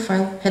LinkedIn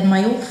profile had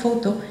my old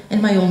photo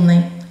and my old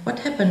name. What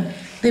happened?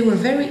 They were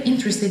very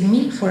interested in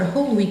me for a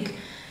whole week,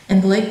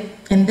 and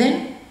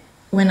then,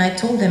 when I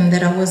told them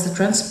that I was a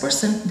trans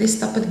person, they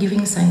stopped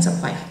giving signs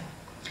of life.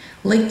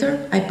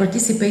 Later, I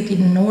participated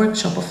in a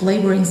workshop of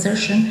labor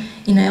insertion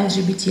in an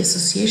LGBT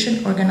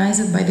association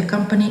organized by the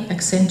company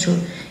Accenture,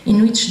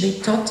 in which they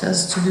taught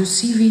us to do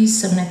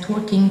CVs, some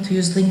networking, to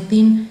use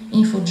LinkedIn,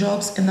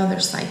 InfoJobs, and other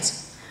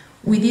sites.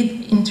 We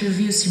did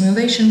interview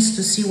simulations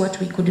to see what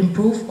we could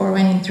improve or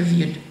when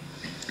interviewed.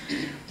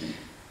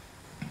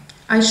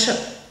 I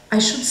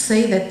should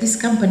say that this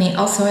company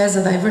also has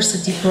a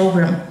diversity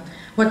program.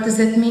 What does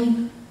that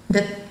mean?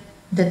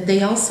 That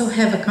they also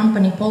have a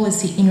company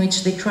policy in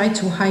which they try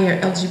to hire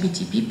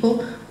LGBT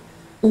people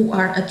who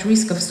are at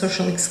risk of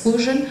social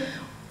exclusion,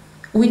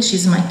 which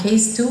is my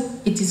case too.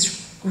 It is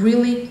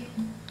really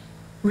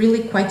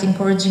quite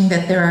encouraging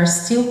that there are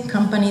still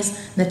companies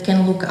that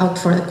can look out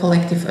for the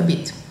collective a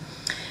bit.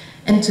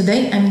 And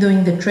today I'm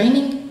doing the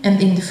training, and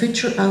in the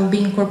future I'll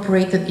be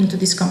incorporated into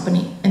this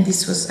company. And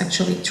this was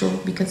actually true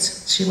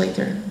because she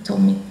later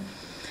told me.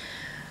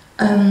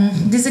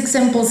 These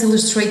examples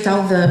illustrate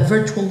how the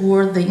virtual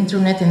world, the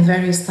internet, and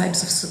various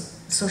types of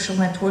social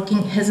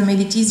networking has made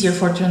it easier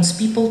for trans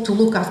people to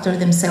look after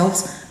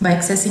themselves by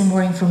accessing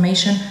more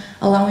information,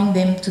 allowing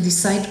them to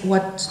decide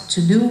what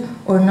to do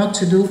or not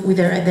to do with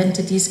their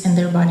identities and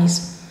their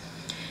bodies.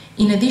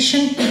 In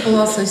addition, people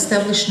also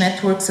establish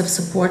networks of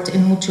support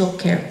and mutual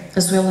care,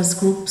 as well as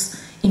groups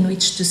in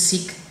which to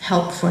seek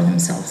help for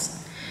themselves.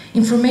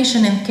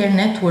 Information and care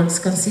networks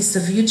consist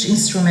of huge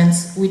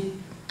instruments with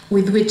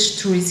which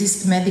to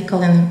resist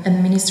medical and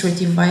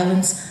administrative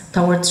violence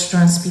towards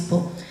trans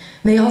people.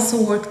 They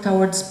also work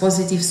towards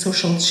positive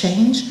social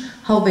change,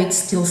 albeit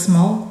still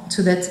small,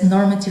 to that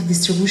normative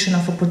distribution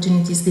of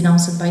opportunities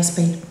denounced by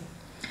Spade.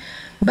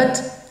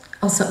 But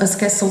also, as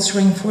Castles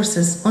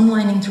reinforces,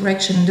 online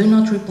interaction do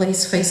not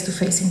replace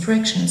face-to-face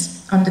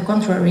interactions. On the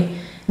contrary,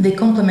 they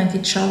complement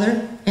each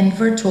other, and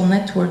virtual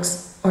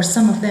networks, or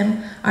some of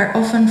them, are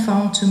often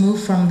found to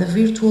move from the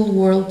virtual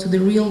world to the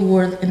real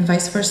world and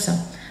vice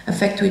versa, a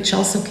fact which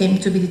also came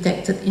to be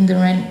detected in the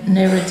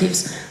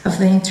narratives of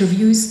the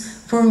interviews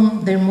for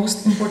whom their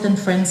most important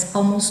friends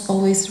almost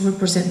always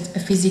represent a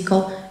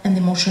physical and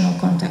emotional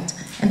contact.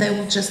 And I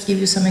will just give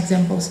you some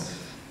examples.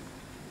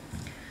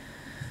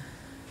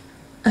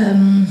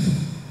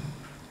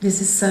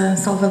 This is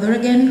Salvador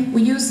again.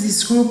 We use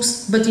these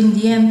groups, but in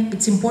the end,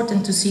 it's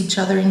important to see each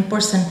other in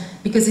person,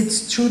 because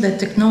it's true that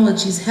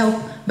technologies help,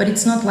 but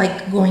it's not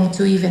like going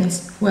to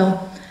events.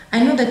 Well,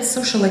 I know that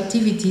social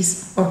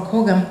activities, or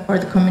COGAM, or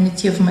the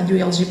Community of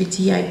Madrid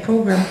LGBTI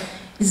program,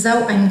 is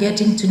how I'm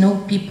getting to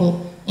know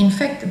people. In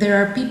fact, there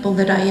are people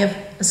that I have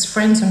as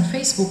friends on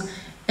Facebook,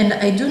 and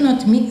I do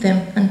not meet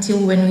them until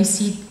when we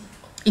see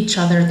each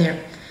other there.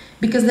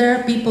 Because there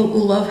are people who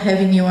love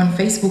having you on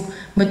Facebook,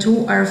 but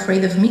who are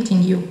afraid of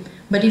meeting you.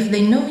 But if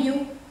they know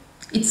you,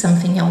 it's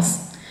something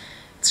else.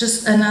 It's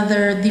just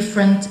another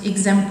different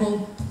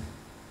example.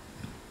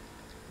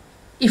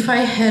 If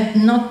I had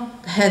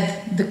not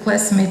had the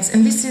classmates,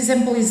 and this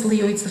example is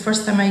Leo, it's the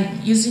first time I'm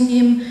using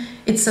him,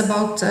 it's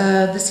about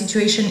the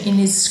situation in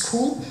his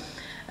school.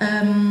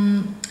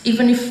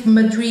 Even if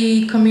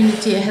Madrid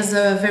community has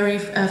a very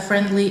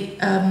friendly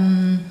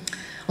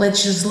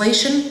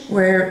legislation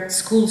where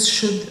schools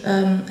should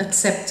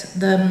accept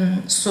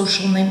the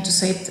social name to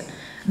say it.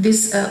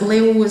 This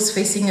Leo was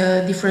facing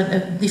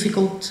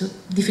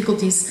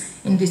difficulties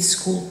in this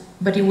school,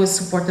 but he was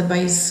supported by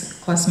his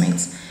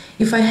classmates.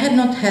 If I had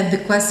not had the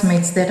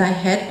classmates that I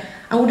had,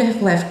 I would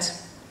have left.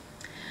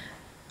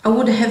 I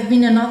would have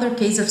been another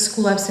case of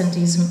school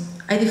absenteeism.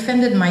 I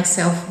defended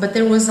myself, but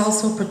there was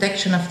also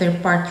protection of their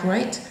part,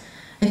 right?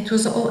 And it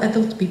was all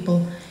adult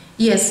people.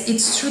 Yes,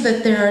 it's true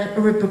that there are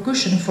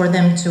repercussions for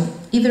them too.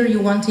 Either you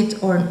want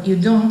it or you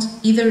don't.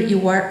 Either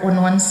you are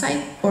on one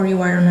side or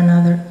you are on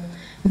another.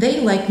 They,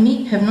 like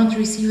me, have not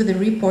received the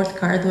report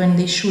card when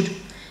they should.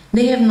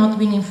 They have not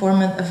been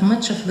informed of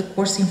much of the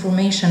course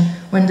information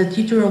when the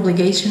tutor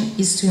obligation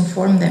is to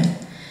inform them.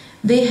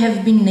 They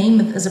have been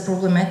named as a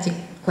problematic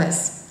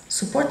class.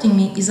 Supporting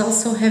me is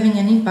also having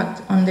an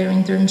impact on their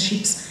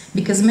internships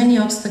because many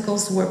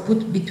obstacles were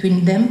put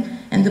between them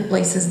and the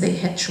places they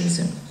had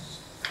chosen.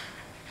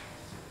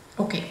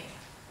 Okay,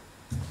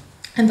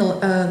 and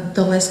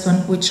the last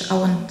one, which I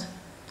want to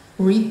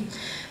read,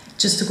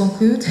 just to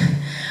conclude,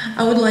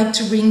 I would like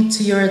to bring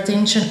to your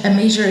attention a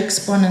major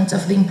exponent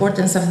of the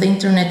importance of the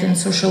internet and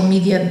social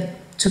media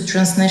to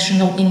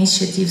transnational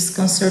initiatives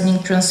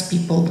concerning trans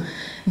people.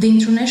 The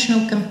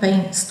international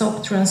campaign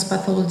Stop Trans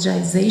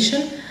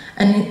Pathologization,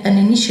 an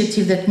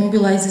initiative that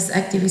mobilizes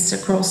activists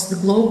across the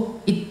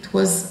globe. It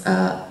was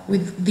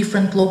with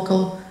different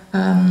local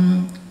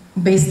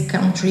based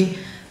country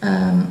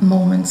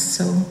moments.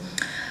 So,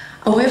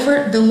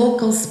 however, the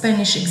local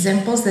Spanish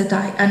examples that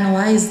I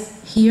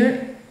analyzed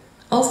here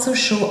also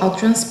show how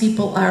trans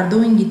people are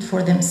doing it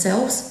for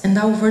themselves and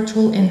how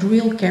virtual and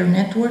real care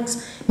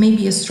networks may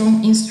be a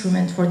strong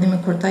instrument for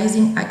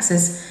democratizing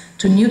access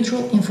to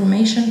neutral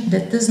information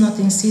that does not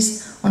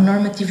insist on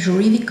normative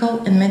juridical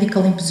and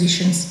medical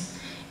impositions.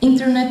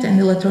 Internet and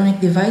electronic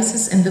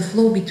devices and the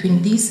flow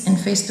between these and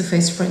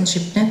face-to-face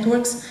friendship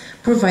networks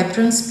provide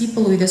trans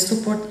people with a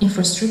support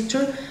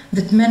infrastructure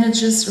that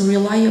manages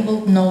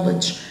reliable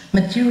knowledge,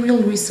 material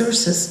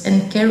resources,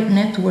 and care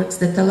networks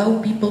that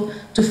allow people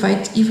to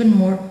fight even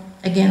more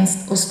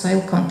against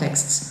hostile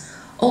contexts.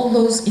 All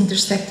those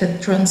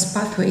intersected trans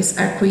pathways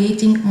are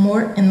creating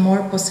more and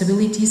more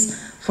possibilities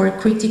for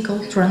critical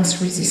trans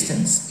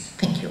resistance.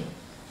 Thank you.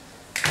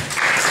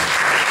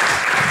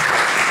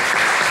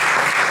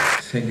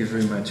 Thank you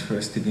very much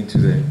for sticking to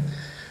the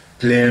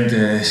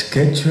planned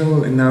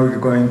schedule. And now we're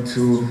going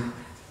to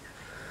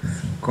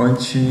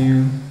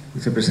continue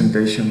with a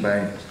presentation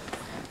by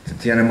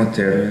Tatiana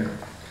Motterle,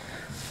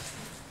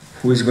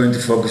 who is going to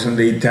focus on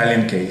the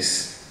Italian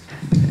case.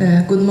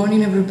 Good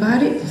morning,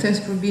 everybody. Thanks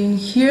for being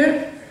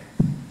here.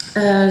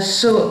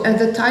 So, as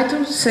the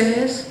title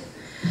says,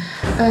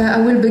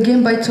 I will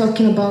begin by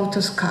talking about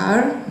a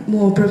scar,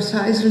 more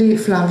precisely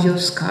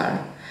Flavio's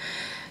scar.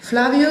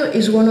 Flavio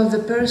is one of the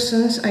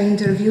persons I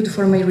interviewed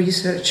for my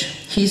research.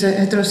 He's a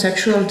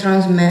heterosexual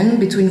trans man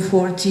between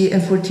 40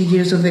 and 40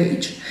 years of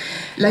age.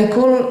 Like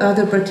all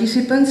other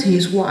participants, he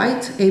is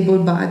white,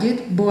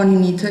 able-bodied, born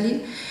in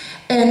Italy,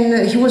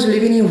 and he was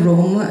living in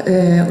Rome,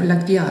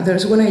 like the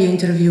others, when I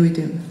interviewed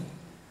him.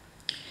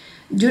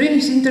 During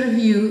his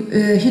interview,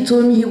 he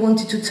told me he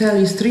wanted to tell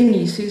his 3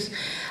 nieces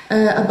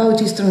about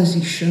his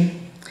transition.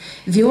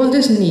 The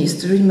oldest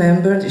niece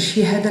remembered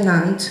she had an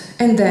aunt,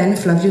 and then,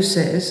 Flavio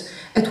says,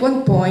 at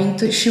one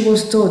point she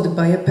was told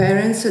by her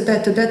parents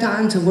that that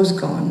aunt was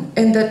gone,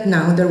 and that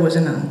now there was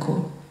an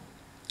uncle.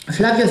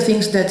 Flavio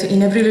thinks that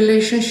in every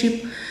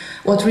relationship,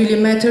 what really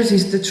matters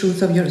is the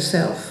truth of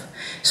yourself.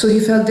 So he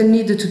felt the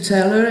need to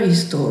tell her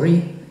his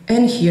story,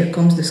 and here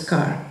comes the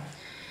scar.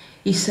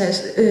 He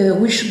says,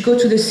 we should go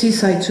to the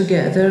seaside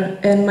together,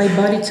 and my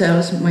body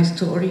tells my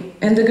story.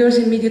 And the girls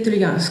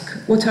immediately ask,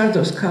 what are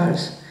those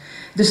scars?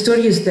 The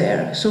story is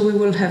there, so we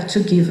will have to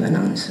give an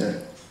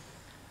answer.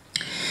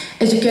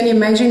 As you can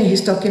imagine,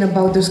 he's talking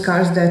about the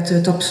scars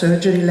that top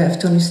surgery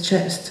left on his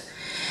chest.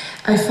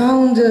 I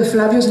found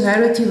Flavio's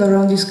narrative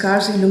around these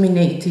scars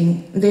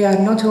illuminating. They are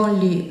not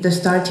only the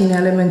starting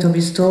element of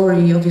his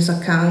story, of his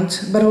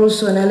account, but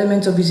also an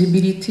element of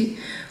visibility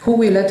who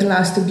will at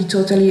last be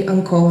totally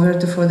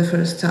uncovered for the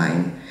first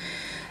time.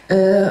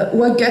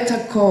 What get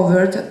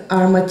uncovered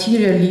are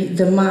materially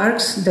the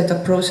marks that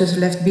a process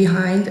left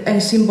behind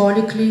and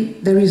symbolically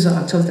the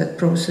result of that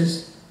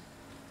process.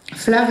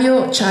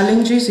 Flavio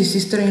challenges his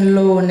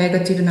sister-in-law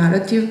negative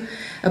narrative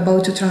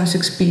about a trans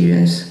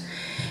experience.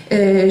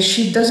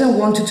 She doesn't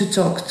want to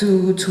talk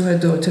to her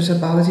daughters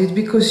about it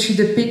because she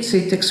depicts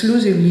it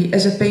exclusively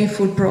as a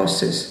painful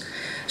process,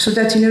 so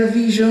that in her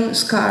vision,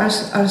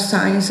 scars are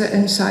signs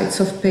and sites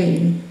of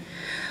pain.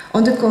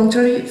 On the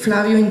contrary,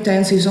 Flavio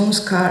intends his own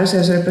scars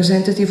as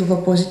representative of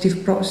a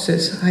positive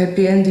process, a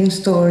happy ending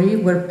story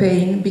where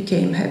pain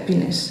became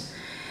happiness.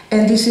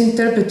 And this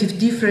interpretive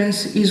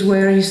difference is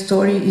where his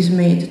story is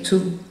made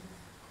too.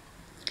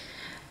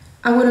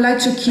 I would like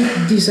to keep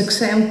this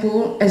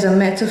example as a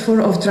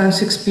metaphor of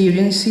trans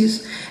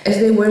experiences as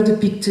they were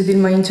depicted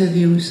in my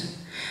interviews.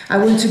 I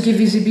want to give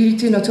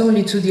visibility not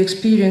only to the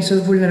experience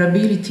of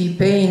vulnerability,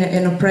 pain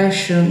and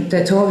oppression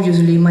that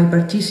obviously my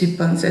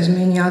participants, as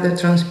many other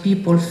trans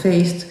people,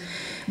 faced,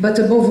 but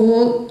above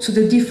all to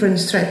the different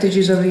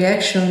strategies of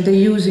reaction they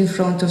use in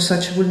front of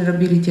such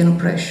vulnerability and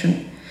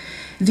oppression.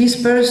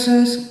 These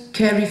persons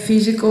carry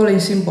physical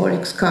and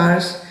symbolic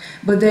scars,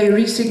 but they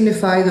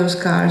re-signify those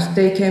scars,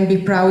 they can be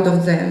proud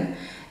of them,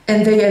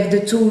 and they have the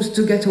tools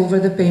to get over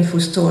the painful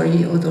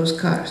story of those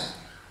scars.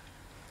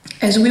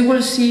 As we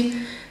will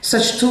see,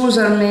 such tools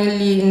are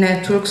mainly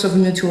networks of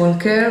mutual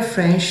care,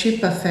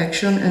 friendship,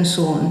 affection, and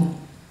so on.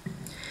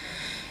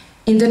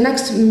 In the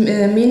next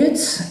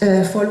minutes,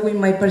 following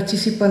my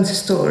participants'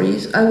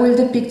 stories, I will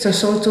depict a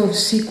sort of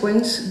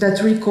sequence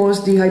that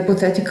recalls the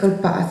hypothetical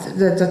path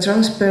that a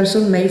trans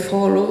person may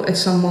follow at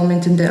some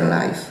moment in their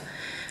life,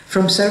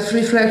 from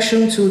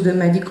self-reflection to the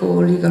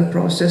medico-legal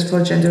process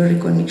for gender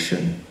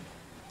recognition.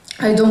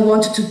 I don't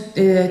want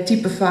to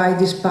typify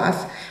this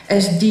path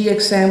as the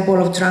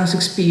example of trans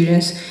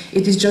experience.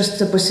 It is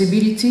just a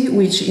possibility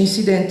which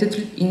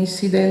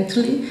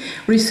incidentally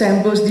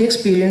resembles the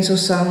experience of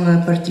some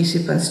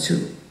participants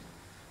too.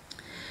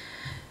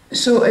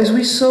 So as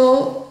we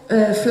saw,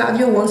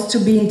 Flavio wants to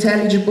be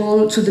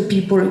intelligible to the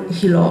people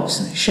he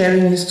loves,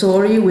 sharing his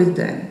story with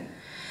them.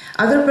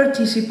 Other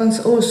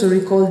participants also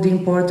recall the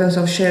importance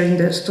of sharing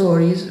their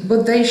stories,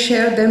 but they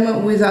share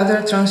them with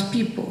other trans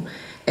people,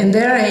 and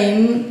their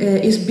aim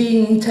is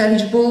being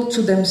intelligible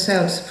to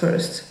themselves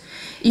first.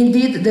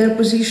 Indeed, their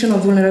position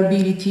of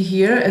vulnerability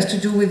here has to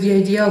do with the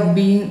idea of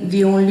being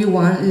the only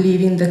one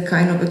living that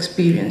kind of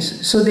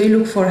experience, so they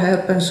look for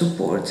help and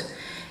support,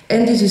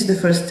 and this is the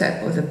first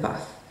step of the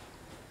path.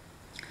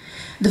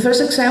 The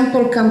first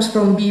example comes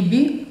from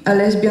Bibi, a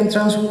lesbian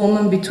trans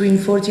woman between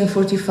 40 and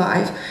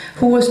 45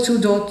 who has two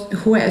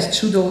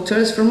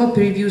daughters from a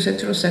previous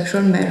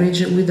heterosexual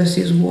marriage with a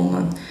cis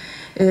woman.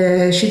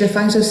 She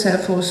defines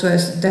herself also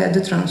as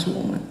the trans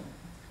woman.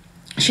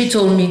 She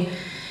told me,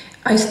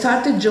 I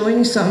started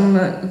joining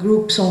some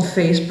groups on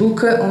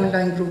Facebook,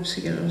 online groups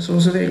here, it's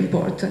also very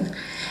important.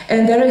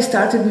 And there I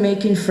started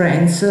making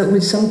friends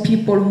with some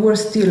people who are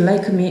still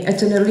like me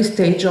at an early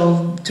stage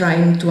of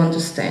trying to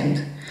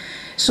understand.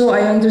 So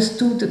I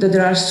understood that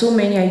there are so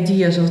many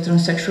ideas of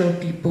transsexual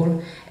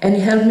people, and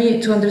it helped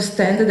me to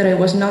understand that I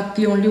was not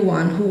the only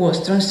one who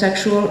was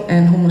transsexual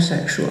and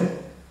homosexual.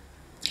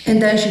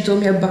 And then she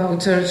told me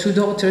about her two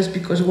daughters,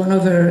 because one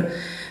of her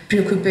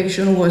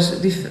preoccupation was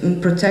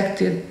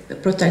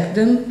protect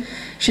them.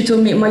 She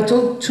told me, my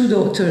two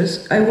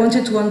daughters, I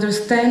wanted to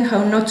understand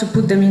how not to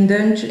put them in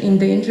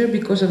danger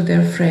because of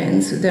their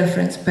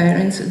friends'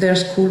 parents, their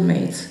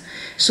schoolmates.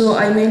 So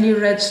I mainly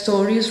read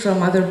stories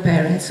from other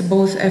parents,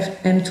 both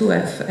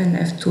M2F and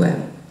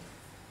F2M.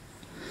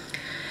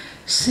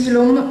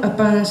 Silom, a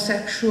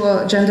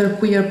pansexual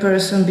genderqueer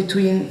person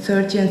between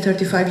 30 and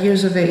 35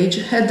 years of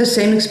age, had the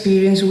same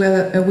experience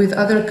with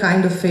other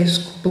kind of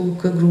Facebook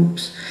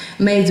groups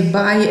made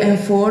by and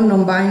for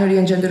non-binary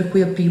and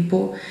genderqueer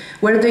people,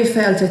 where they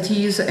felt at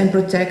ease and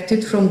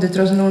protected from the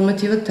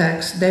transnormative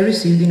attacks they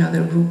received in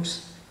other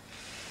groups.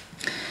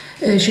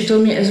 She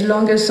told me, as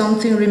long as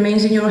something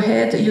remains in your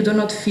head, you do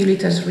not feel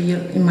it as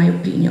real, in my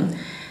opinion.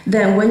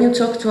 Then when you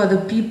talk to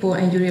other people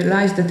and you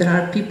realize that there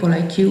are people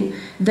like you,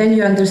 then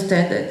you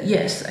understand that,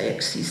 yes, I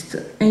exist,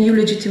 and you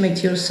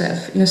legitimate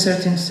yourself in a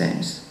certain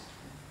sense.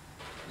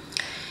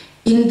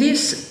 In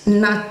these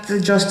not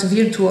just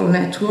virtual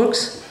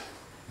networks,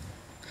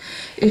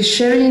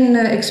 sharing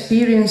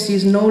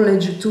experiences,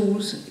 knowledge,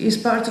 tools is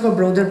part of a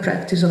broader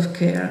practice of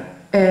care,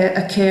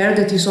 a care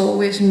that is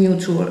always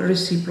mutual,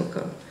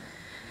 reciprocal.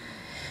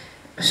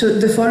 So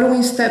the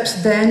following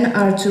steps then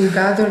are to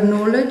gather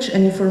knowledge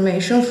and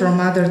information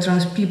from other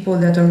trans people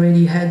that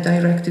already had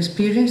direct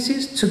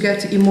experiences, to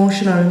get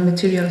emotional and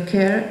material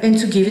care, and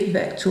to give it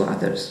back to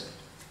others.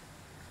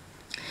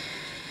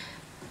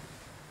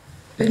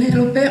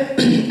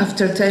 Penelope,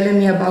 after telling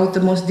me about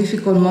the most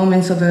difficult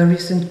moments of her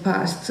recent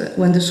past,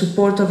 when the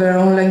support of her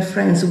online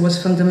friends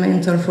was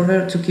fundamental for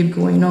her to keep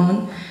going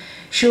on,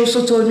 She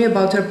also told me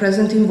about her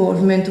present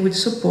involvement with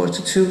support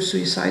to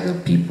suicidal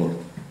people.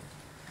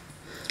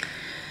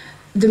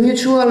 The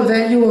mutual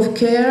value of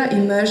care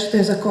emerged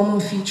as a common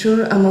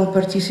feature among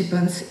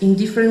participants. In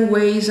different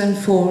ways and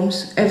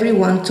forms,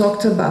 everyone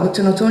talked about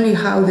not only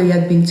how they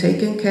had been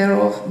taken care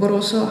of, but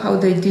also how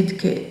they did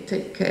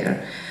take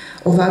care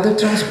of other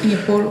trans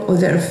people, of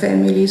their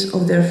families,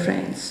 of their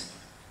friends.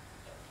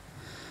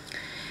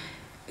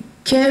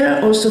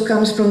 Care also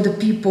comes from the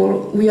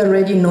people we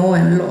already know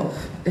and love,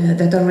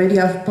 that already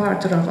are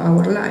part of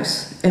our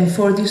lives. And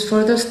for this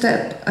further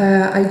step,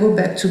 I go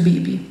back to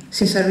Bibi,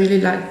 since I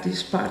really like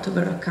this part of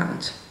her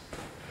account.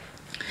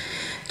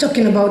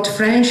 Talking about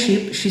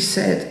friendship, she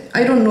said,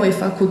 I don't know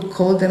if I could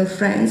call them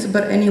friends,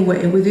 but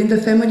anyway, within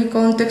the family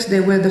context,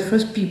 they were the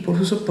first people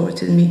who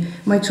supported me,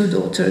 my two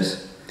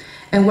daughters.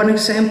 And one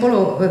example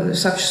of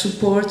such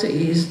support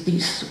is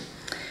this.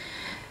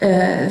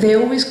 They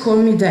always call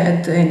me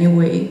dad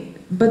anyway,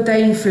 but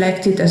they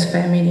inflect it as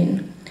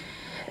feminine.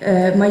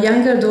 My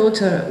younger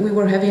daughter, we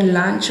were having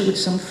lunch with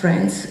some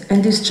friends,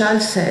 and this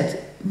child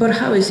said, but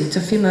how is it a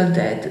female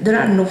dad? There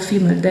are no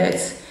female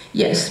dads.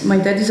 Yes, my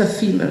dad is a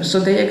female, so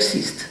they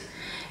exist.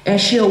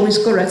 And she always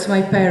corrects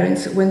my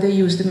parents when they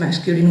use the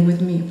masculine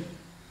with me.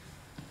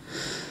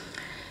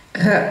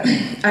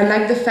 I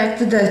like the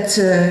fact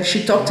that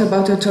she talked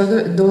about her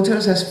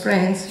daughters as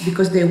friends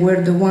because they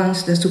were the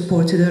ones that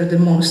supported her the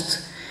most,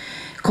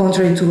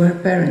 contrary to her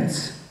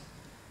parents.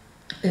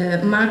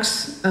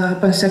 Max, a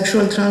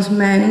pansexual trans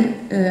man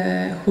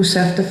who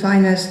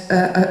self-defined as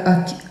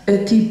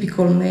a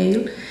typical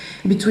male,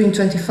 between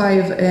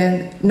 25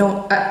 and,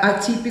 no,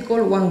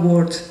 atypical, one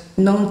word,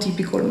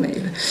 non-typical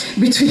male,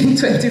 between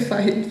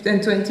 25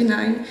 and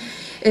 29.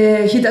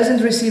 He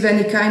doesn't receive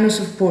any kind of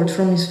support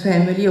from his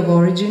family of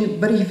origin,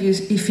 but he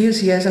feels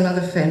he has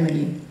another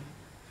family.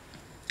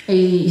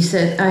 He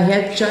said, I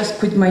had just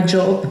quit my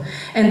job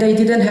and I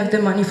didn't have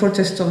the money for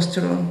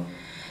testosterone.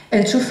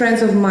 And two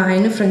friends of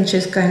mine,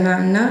 Francesca and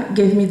Anna,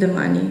 gave me the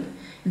money.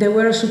 They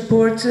were a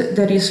support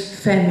that is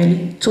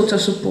family, total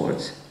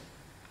support.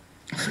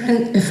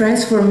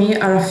 Friends for me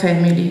are a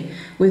family.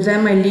 With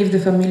them I live the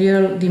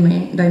familial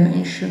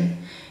dimension.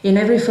 In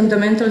every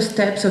fundamental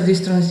steps of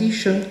this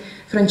transition,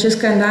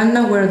 Francesca and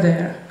Anna were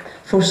there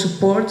for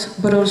support,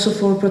 but also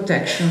for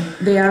protection.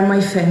 They are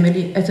my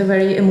family at a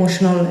very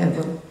emotional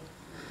level.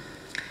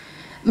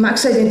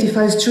 Max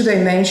identifies two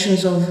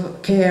dimensions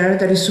of care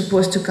that is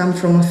supposed to come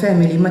from a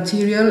family,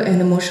 material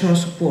and emotional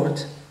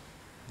support.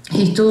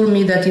 He told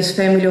me that his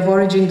family of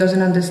origin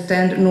doesn't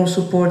understand nor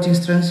support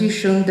his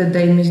transition, that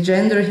they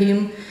misgender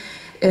him,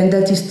 and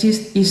that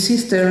his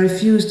sister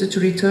refused to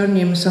return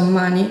him some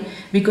money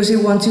because he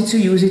wanted to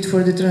use it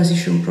for the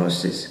transition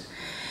process.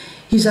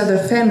 His other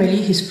family,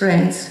 his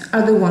friends,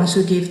 are the ones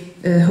who give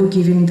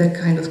him that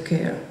kind of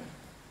care.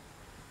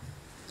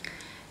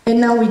 And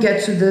now we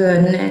get to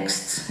the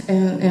next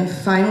and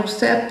final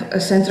step, a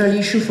central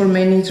issue for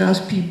many trans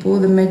people,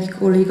 the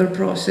medical legal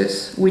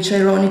process, which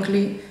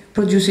ironically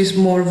produces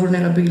more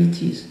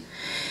vulnerabilities.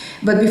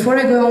 But before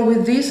I go on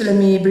with this, let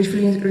me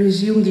briefly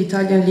resume the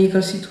Italian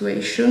legal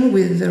situation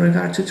with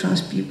regard to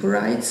trans people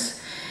rights.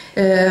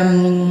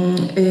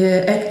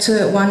 Act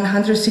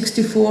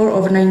 164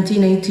 of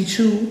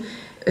 1982,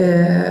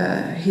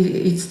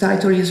 its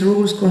title is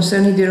Rules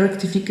Concerning the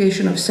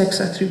Rectification of Sex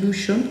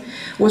Attribution,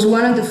 was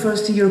one of the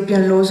first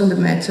European laws on the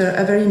matter,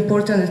 a very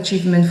important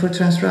achievement for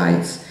trans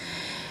rights.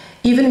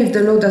 Even if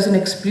the law doesn't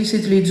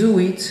explicitly do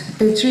it,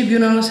 the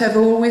tribunals have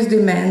always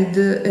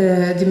demanded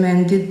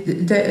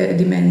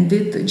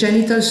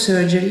genital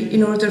surgery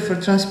in order for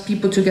trans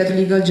people to get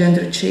legal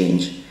gender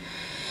change.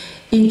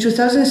 In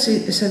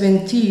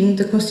 2017,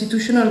 the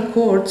Constitutional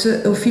Court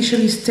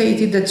officially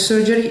stated that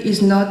surgery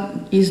is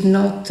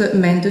not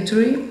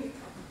mandatory,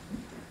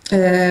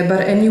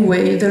 but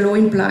anyway, the law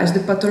implies the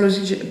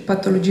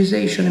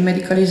pathologization and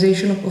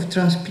medicalization of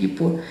trans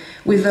people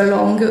with a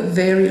long,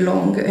 very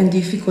long and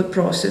difficult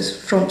process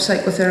from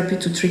psychotherapy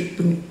to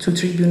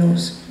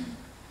tribunals.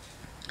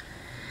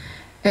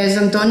 As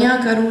Antonia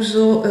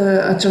Caruso,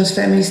 a trans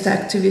feminist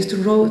activist,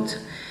 wrote,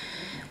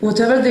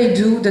 whatever they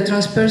do, the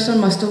trans person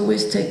must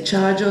always take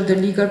charge of the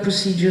legal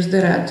procedures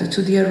that add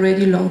to the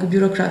already long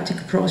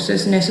bureaucratic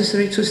process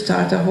necessary to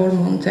start a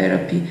hormone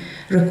therapy,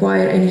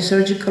 require any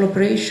surgical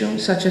operation,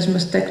 such as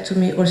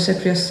mastectomy or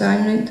sex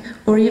reassignment,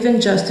 or even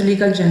just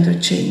legal gender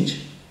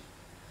change.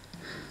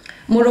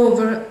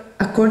 Moreover,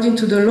 according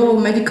to the law,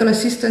 medical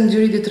assistance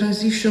during the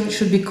transition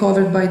should be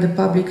covered by the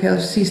public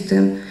health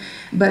system,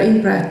 but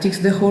in practice,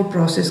 the whole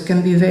process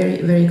can be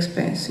very, very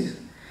expensive.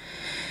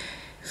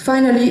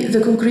 Finally,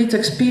 the concrete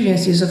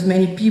experiences of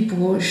many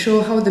people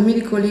show how the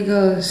medical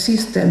legal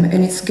system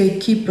and its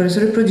gatekeepers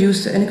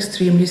reproduce an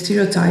extremely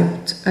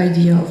stereotyped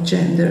idea of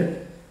gender.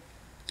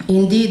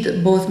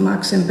 Indeed, both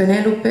Max and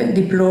Penelope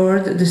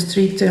deplored the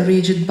strict and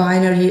rigid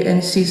binary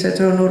and cis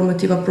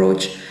heteronormative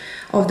approach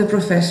of the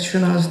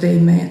professionals they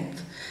met.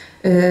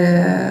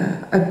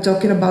 I'm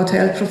talking about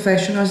health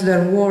professionals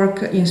that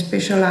work in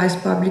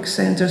specialized public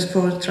centers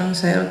for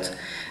trans health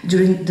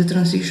during the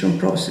transition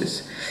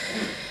process.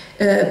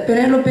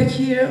 Penelope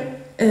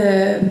here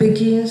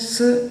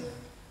begins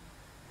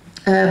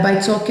by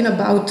talking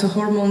about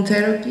hormone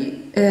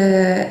therapy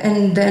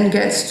and then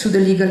gets to the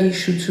legal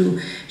issue too.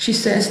 She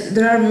says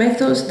there are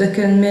methods that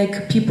can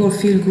make people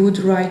feel good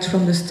right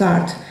from the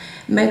start,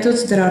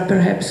 methods that are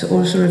perhaps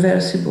also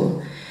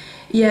reversible.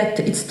 Yet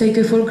it's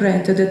taken for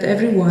granted that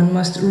everyone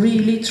must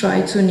really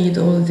try to need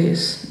all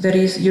this. That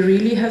is, you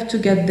really have to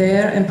get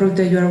there and prove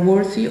that you are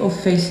worthy of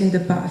facing the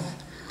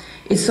path.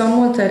 It's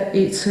somewhat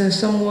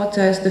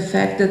as the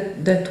fact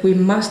that we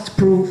must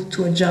prove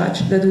to a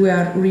judge that we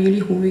are really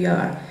who we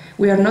are.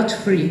 We are not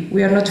free.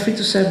 We are not free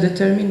to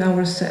self-determine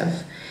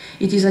ourselves.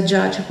 It is a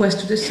judge who has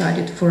to decide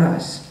it for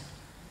us.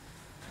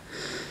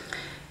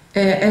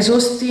 As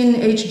Austin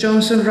H.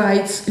 Johnson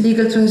writes,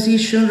 legal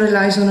transition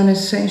relies on an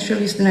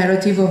essentialist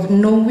narrative of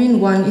knowing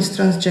one is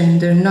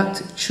transgender,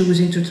 not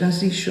choosing to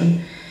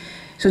transition.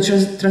 So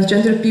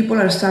transgender people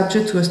are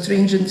subject to a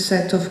stringent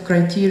set of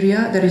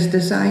criteria that is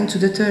designed to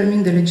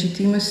determine the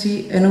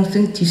legitimacy and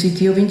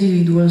authenticity of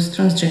individuals'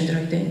 transgender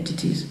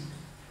identities.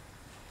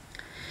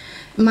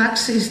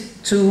 Max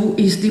too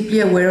is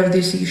deeply aware of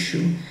this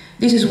issue.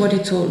 This is what he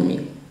told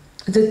me.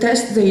 The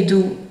test they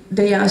do,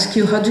 they ask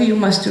you, how do you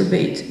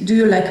masturbate? Do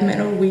you like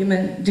men or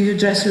women? Do you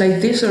dress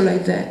like this or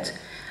like that?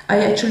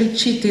 I actually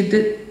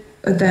cheated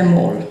them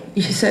all.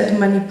 He said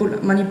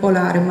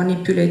manipolare,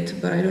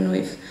 manipulate, but I don't know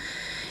if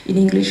in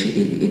English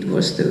it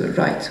was the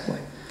right way.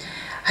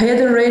 I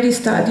had already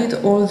studied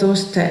all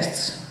those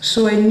tests,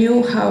 so I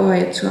knew how I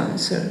had to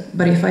answer.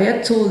 But if I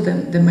had told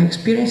them that my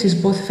experience is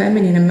both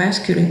feminine and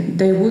masculine,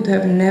 they would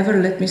have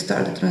never let me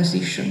start the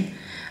transition.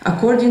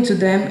 According to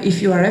them,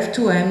 if you are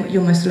F2M, you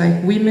must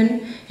like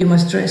women, you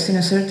must dress in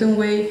a certain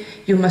way,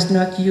 you must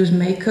not use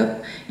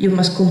makeup, you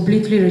must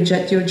completely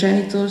reject your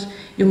genitals,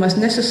 you must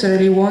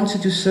necessarily want to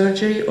do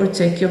surgery or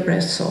take your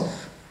breasts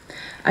off.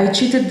 I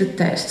cheated the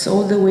tests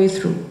all the way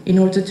through in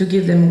order to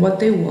give them what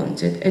they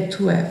wanted and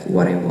to have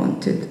what I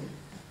wanted.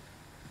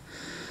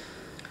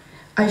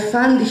 I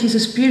found his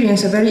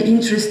experience a very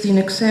interesting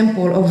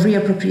example of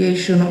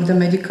reappropriation of the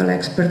medical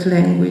expert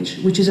language,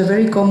 which is a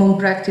very common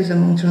practice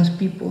among trans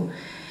people.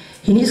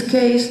 In his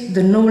case,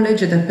 the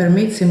knowledge that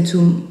permits him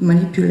to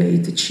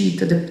manipulate, cheat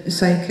the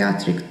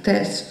psychiatric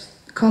tests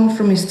come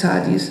from his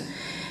studies,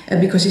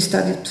 because he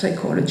studied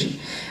psychology.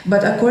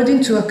 But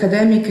according to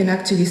academic and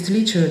activist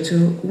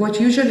literature,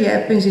 what usually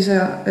happens is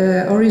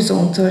a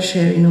horizontal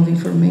sharing of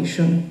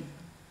information.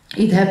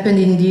 It happened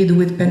indeed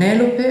with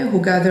Penelope,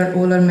 who gathered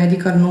all her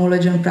medical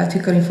knowledge and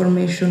practical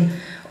information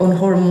on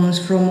hormones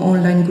from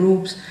online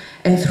groups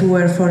and through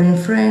her foreign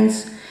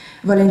friends.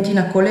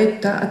 Valentina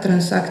Coletta, a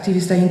trans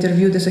activist I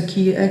interviewed as a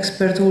key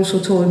expert, also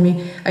told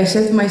me, I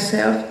saved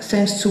myself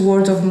thanks to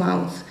word of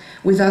mouth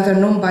with other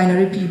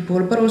non-binary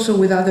people, but also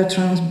with other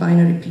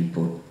trans-binary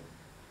people.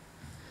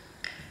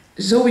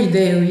 Zoe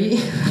Dewey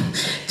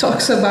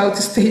talks about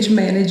stage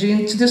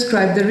managing to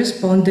describe the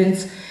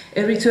respondents'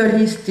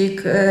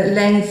 ritualistic,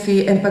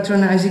 lengthy and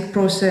patronizing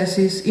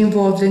processes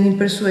involved in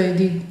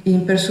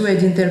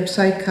persuading their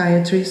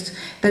psychiatrists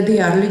that they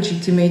are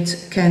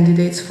legitimate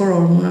candidates for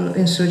hormonal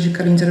and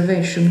surgical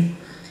intervention.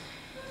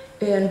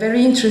 And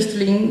very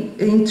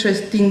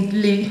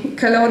interestingly,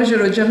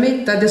 Calogero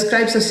Giametta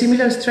describes a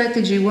similar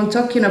strategy when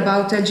talking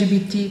about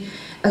LGBT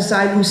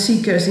asylum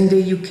seekers in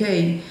the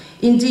UK.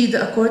 Indeed,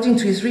 according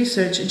to his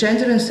research,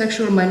 gender and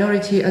sexual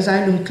minority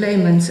asylum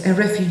claimants and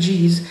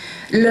refugees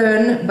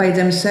learn by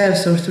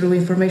themselves or through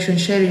information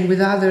sharing with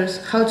others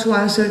how to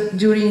answer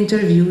during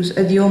interviews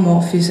at the Home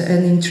Office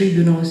and in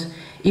tribunals,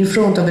 in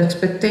front of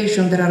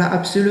expectations that are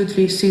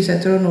absolutely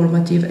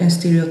cis-heteronormative and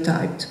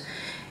stereotyped.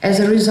 As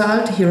a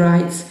result, he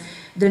writes,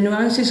 the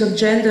nuances of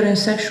gender and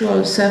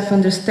sexual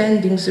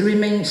self-understandings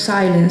remain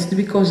silenced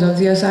because of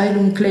the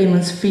asylum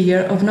claimant's fear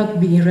of not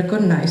being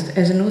recognized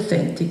as an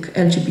authentic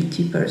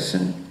LGBT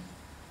person.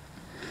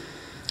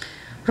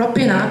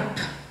 Wrapping up,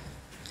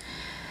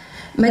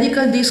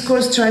 medical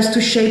discourse tries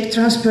to shape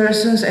trans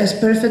persons as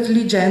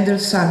perfectly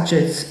gendered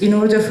subjects in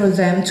order for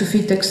them to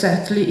fit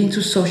exactly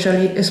into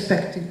socially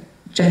expected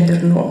gender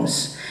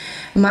norms.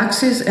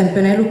 Max's and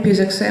Penelope's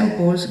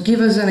examples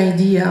give us an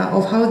idea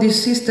of how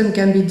this system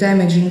can be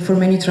damaging for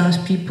many trans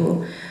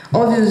people.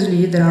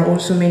 Obviously, there are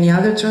also many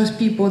other trans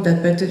people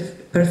that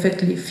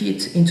perfectly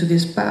fit into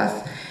this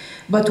path,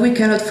 but we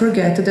cannot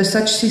forget that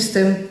such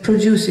system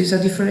produces a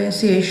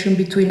differentiation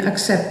between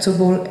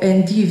acceptable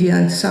and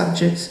deviant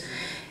subjects,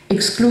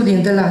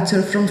 excluding the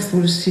latter from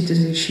full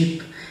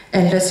citizenship.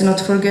 And let's not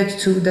forget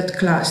too that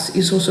class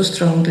is also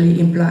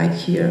strongly implied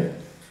here.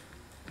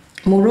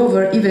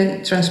 Moreover,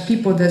 even trans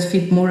people that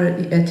fit more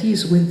at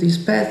ease with this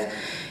path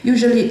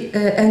usually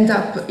end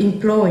up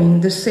employing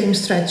the same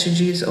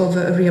strategies of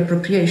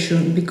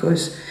reappropriation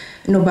because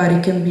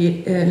nobody can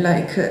be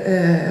like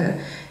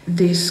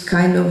this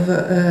kind of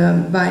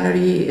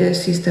binary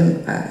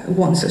system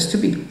wants us to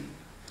be.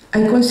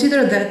 I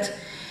consider that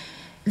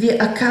the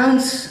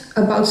accounts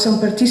about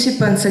some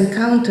participants'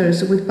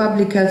 encounters with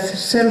public health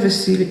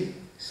services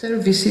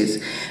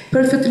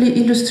perfectly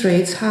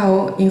illustrates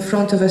how, in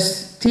front of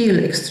us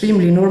still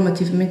extremely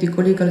normative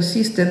medico-legal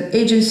system,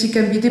 agency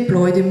can be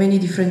deployed in many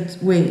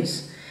different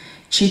ways.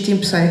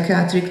 Cheating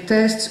psychiatric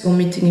tests,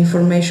 omitting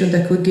information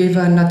that could give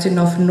a not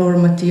enough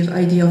normative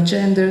idea of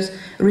genders,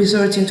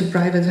 resorting to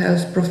private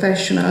health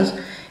professionals,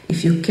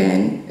 if you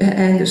can,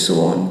 and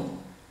so on.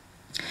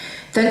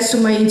 Thanks to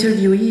my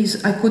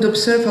interviewees, I could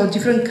observe how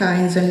different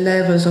kinds and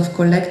levels of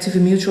collective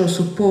mutual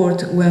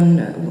support,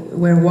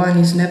 where one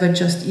is never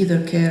just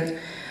either cared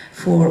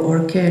for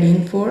or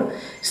caring for,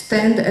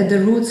 stand at the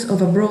roots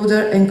of a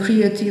broader and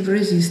creative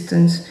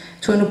resistance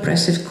to an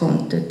oppressive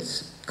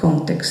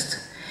context.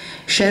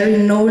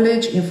 Sharing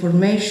knowledge,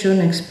 information,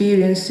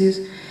 experiences,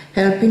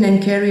 helping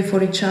and caring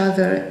for each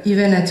other,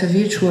 even at a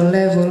virtual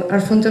level,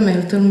 are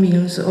fundamental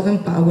means of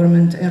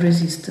empowerment and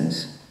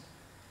resistance.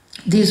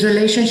 These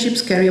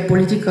relationships carry a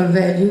political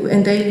value,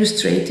 and they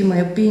illustrate, in my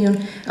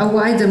opinion, a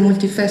wide and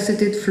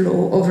multifaceted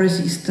flow of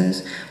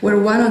resistance, where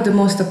one of the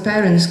most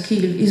apparent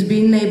skills is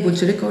being able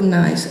to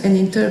recognize and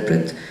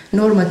interpret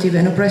normative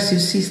and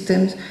oppressive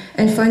systems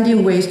and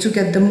finding ways to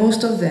get the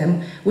most of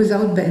them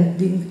without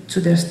bending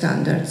to their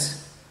standards.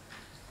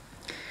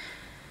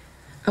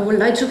 I would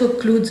like to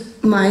conclude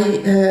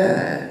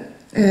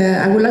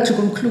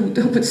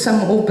with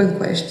some open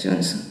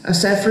questions. A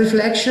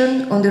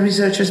self-reflection on the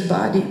researcher's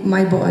body,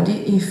 my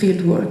body, in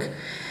fieldwork.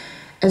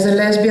 As a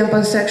lesbian,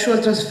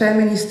 pansexual,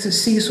 transfeminist,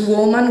 cis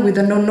woman with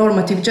a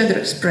non-normative gender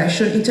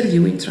expression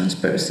interviewing trans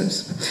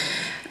persons.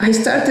 I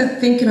started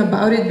thinking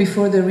about it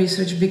before the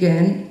research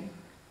began.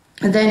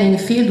 And then in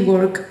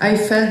fieldwork, I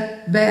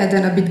felt bad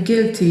and a bit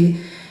guilty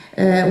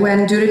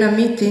when during a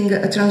meeting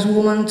a trans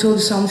woman told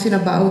something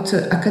about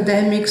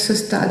academics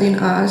studying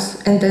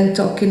us and then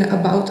talking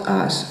about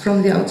us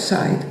from the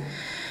outside.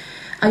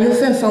 I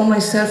often found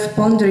myself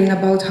pondering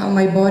about how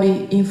my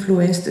body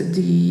influenced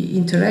the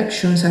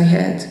interactions I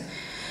had.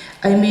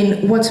 I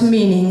mean, what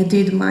meaning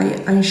did my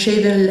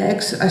unshaven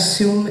legs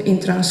assume in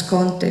trans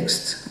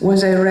context?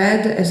 Was I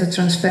read as a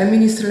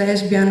transfeminist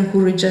lesbian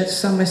who rejects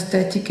some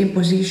aesthetic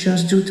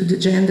impositions due to the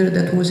gender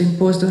that was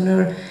imposed on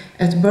her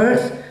at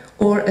birth?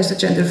 Or as a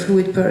gender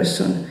fluid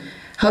person?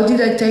 How did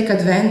I take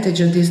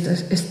advantage of this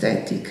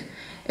aesthetic?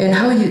 And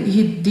how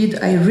did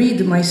I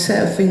read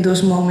myself in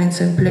those moments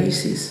and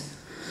places?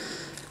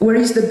 Where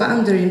is the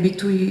boundary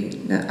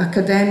between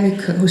academic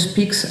who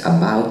speaks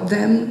about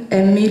them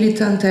and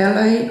militant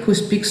ally who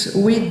speaks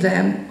with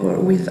them or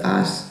with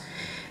us?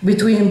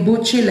 Between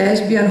butchy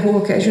lesbian who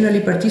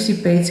occasionally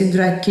participates in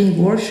drag king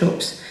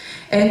workshops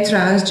and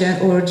trans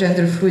or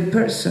gender fluid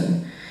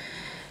person?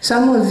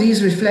 Some of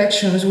these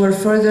reflections were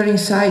further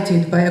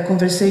incited by a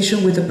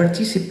conversation with a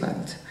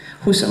participant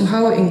who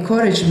somehow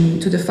encouraged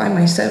me to define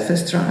myself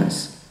as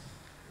trans.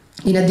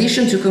 In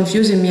addition to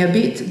confusing me a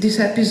bit, this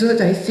episode,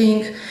 I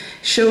think,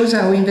 shows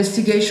how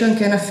investigation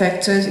can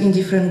affect us in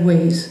different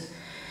ways.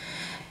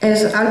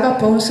 As Alba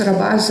Pons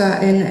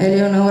Rabasa and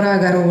Eleonora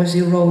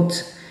Garosi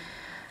wrote,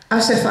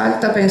 hace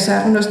falta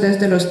pensarnos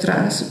desde los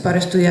trans para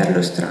estudiar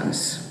los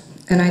trans.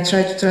 And I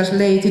try to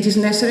translate, it is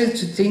necessary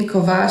to think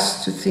of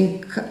us, to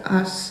think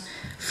us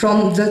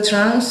from the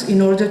trans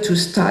in order to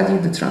study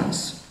the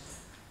trans.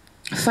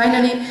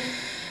 Finally,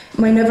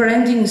 my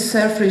never-ending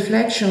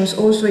self-reflections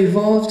also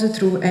evolved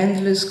through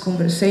endless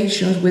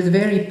conversations with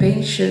very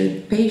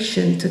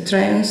patient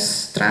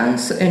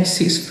trans and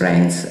cis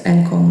friends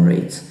and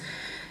comrades.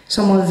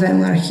 Some of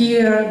them are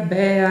here,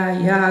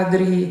 Bea,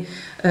 Yadri,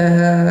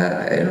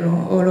 I don't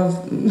know, all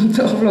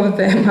of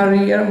them are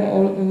here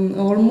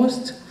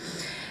almost.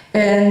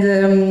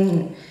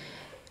 And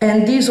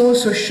this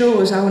also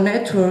shows how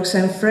networks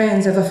and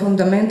friends have a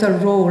fundamental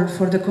role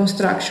for the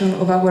construction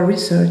of our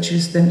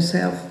researches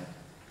themselves,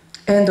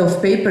 and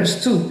of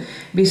papers too.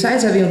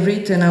 Besides having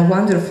written a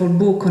wonderful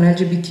book on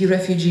LGBT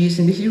refugees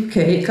in the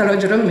UK,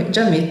 Calogero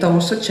Giametta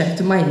also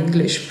checked my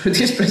English for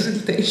this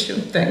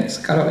presentation. Thanks,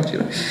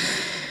 Calogero.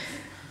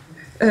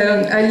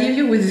 I leave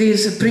you with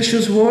these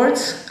precious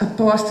words, a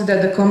post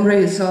that the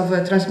comrades of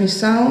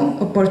Transmissão,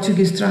 a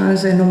Portuguese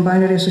trans and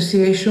non-binary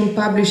association,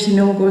 published in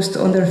August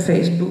on their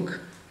Facebook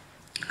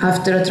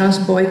after a trans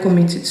boy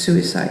committed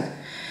suicide.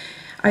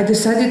 I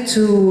decided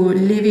to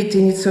leave it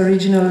in its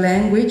original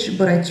language,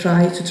 but I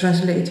tried to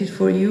translate it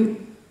for you.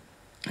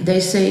 They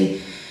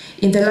say,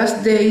 in the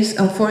last days,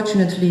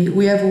 unfortunately,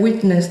 we have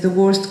witnessed the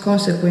worst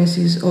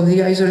consequences of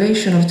the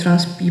isolation of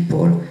trans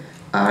people.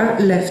 R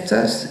left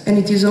us, and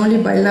it is only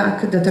by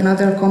luck that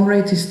another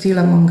comrade is still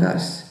among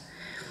us.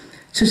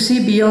 To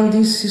see beyond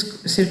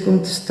these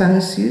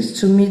circumstances,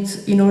 to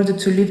meet in order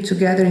to live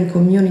together in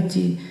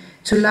community,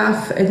 to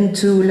laugh and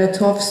to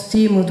let off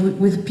steam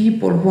with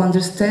people who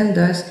understand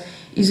us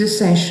is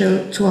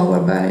essential to our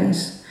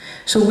balance.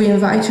 So we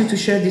invite you to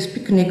share this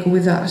picnic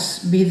with us.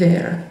 Be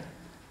there.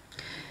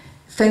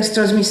 Thanks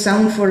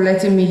Transmissão for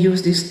letting me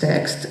use this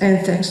text,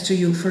 and thanks to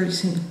you for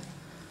listening.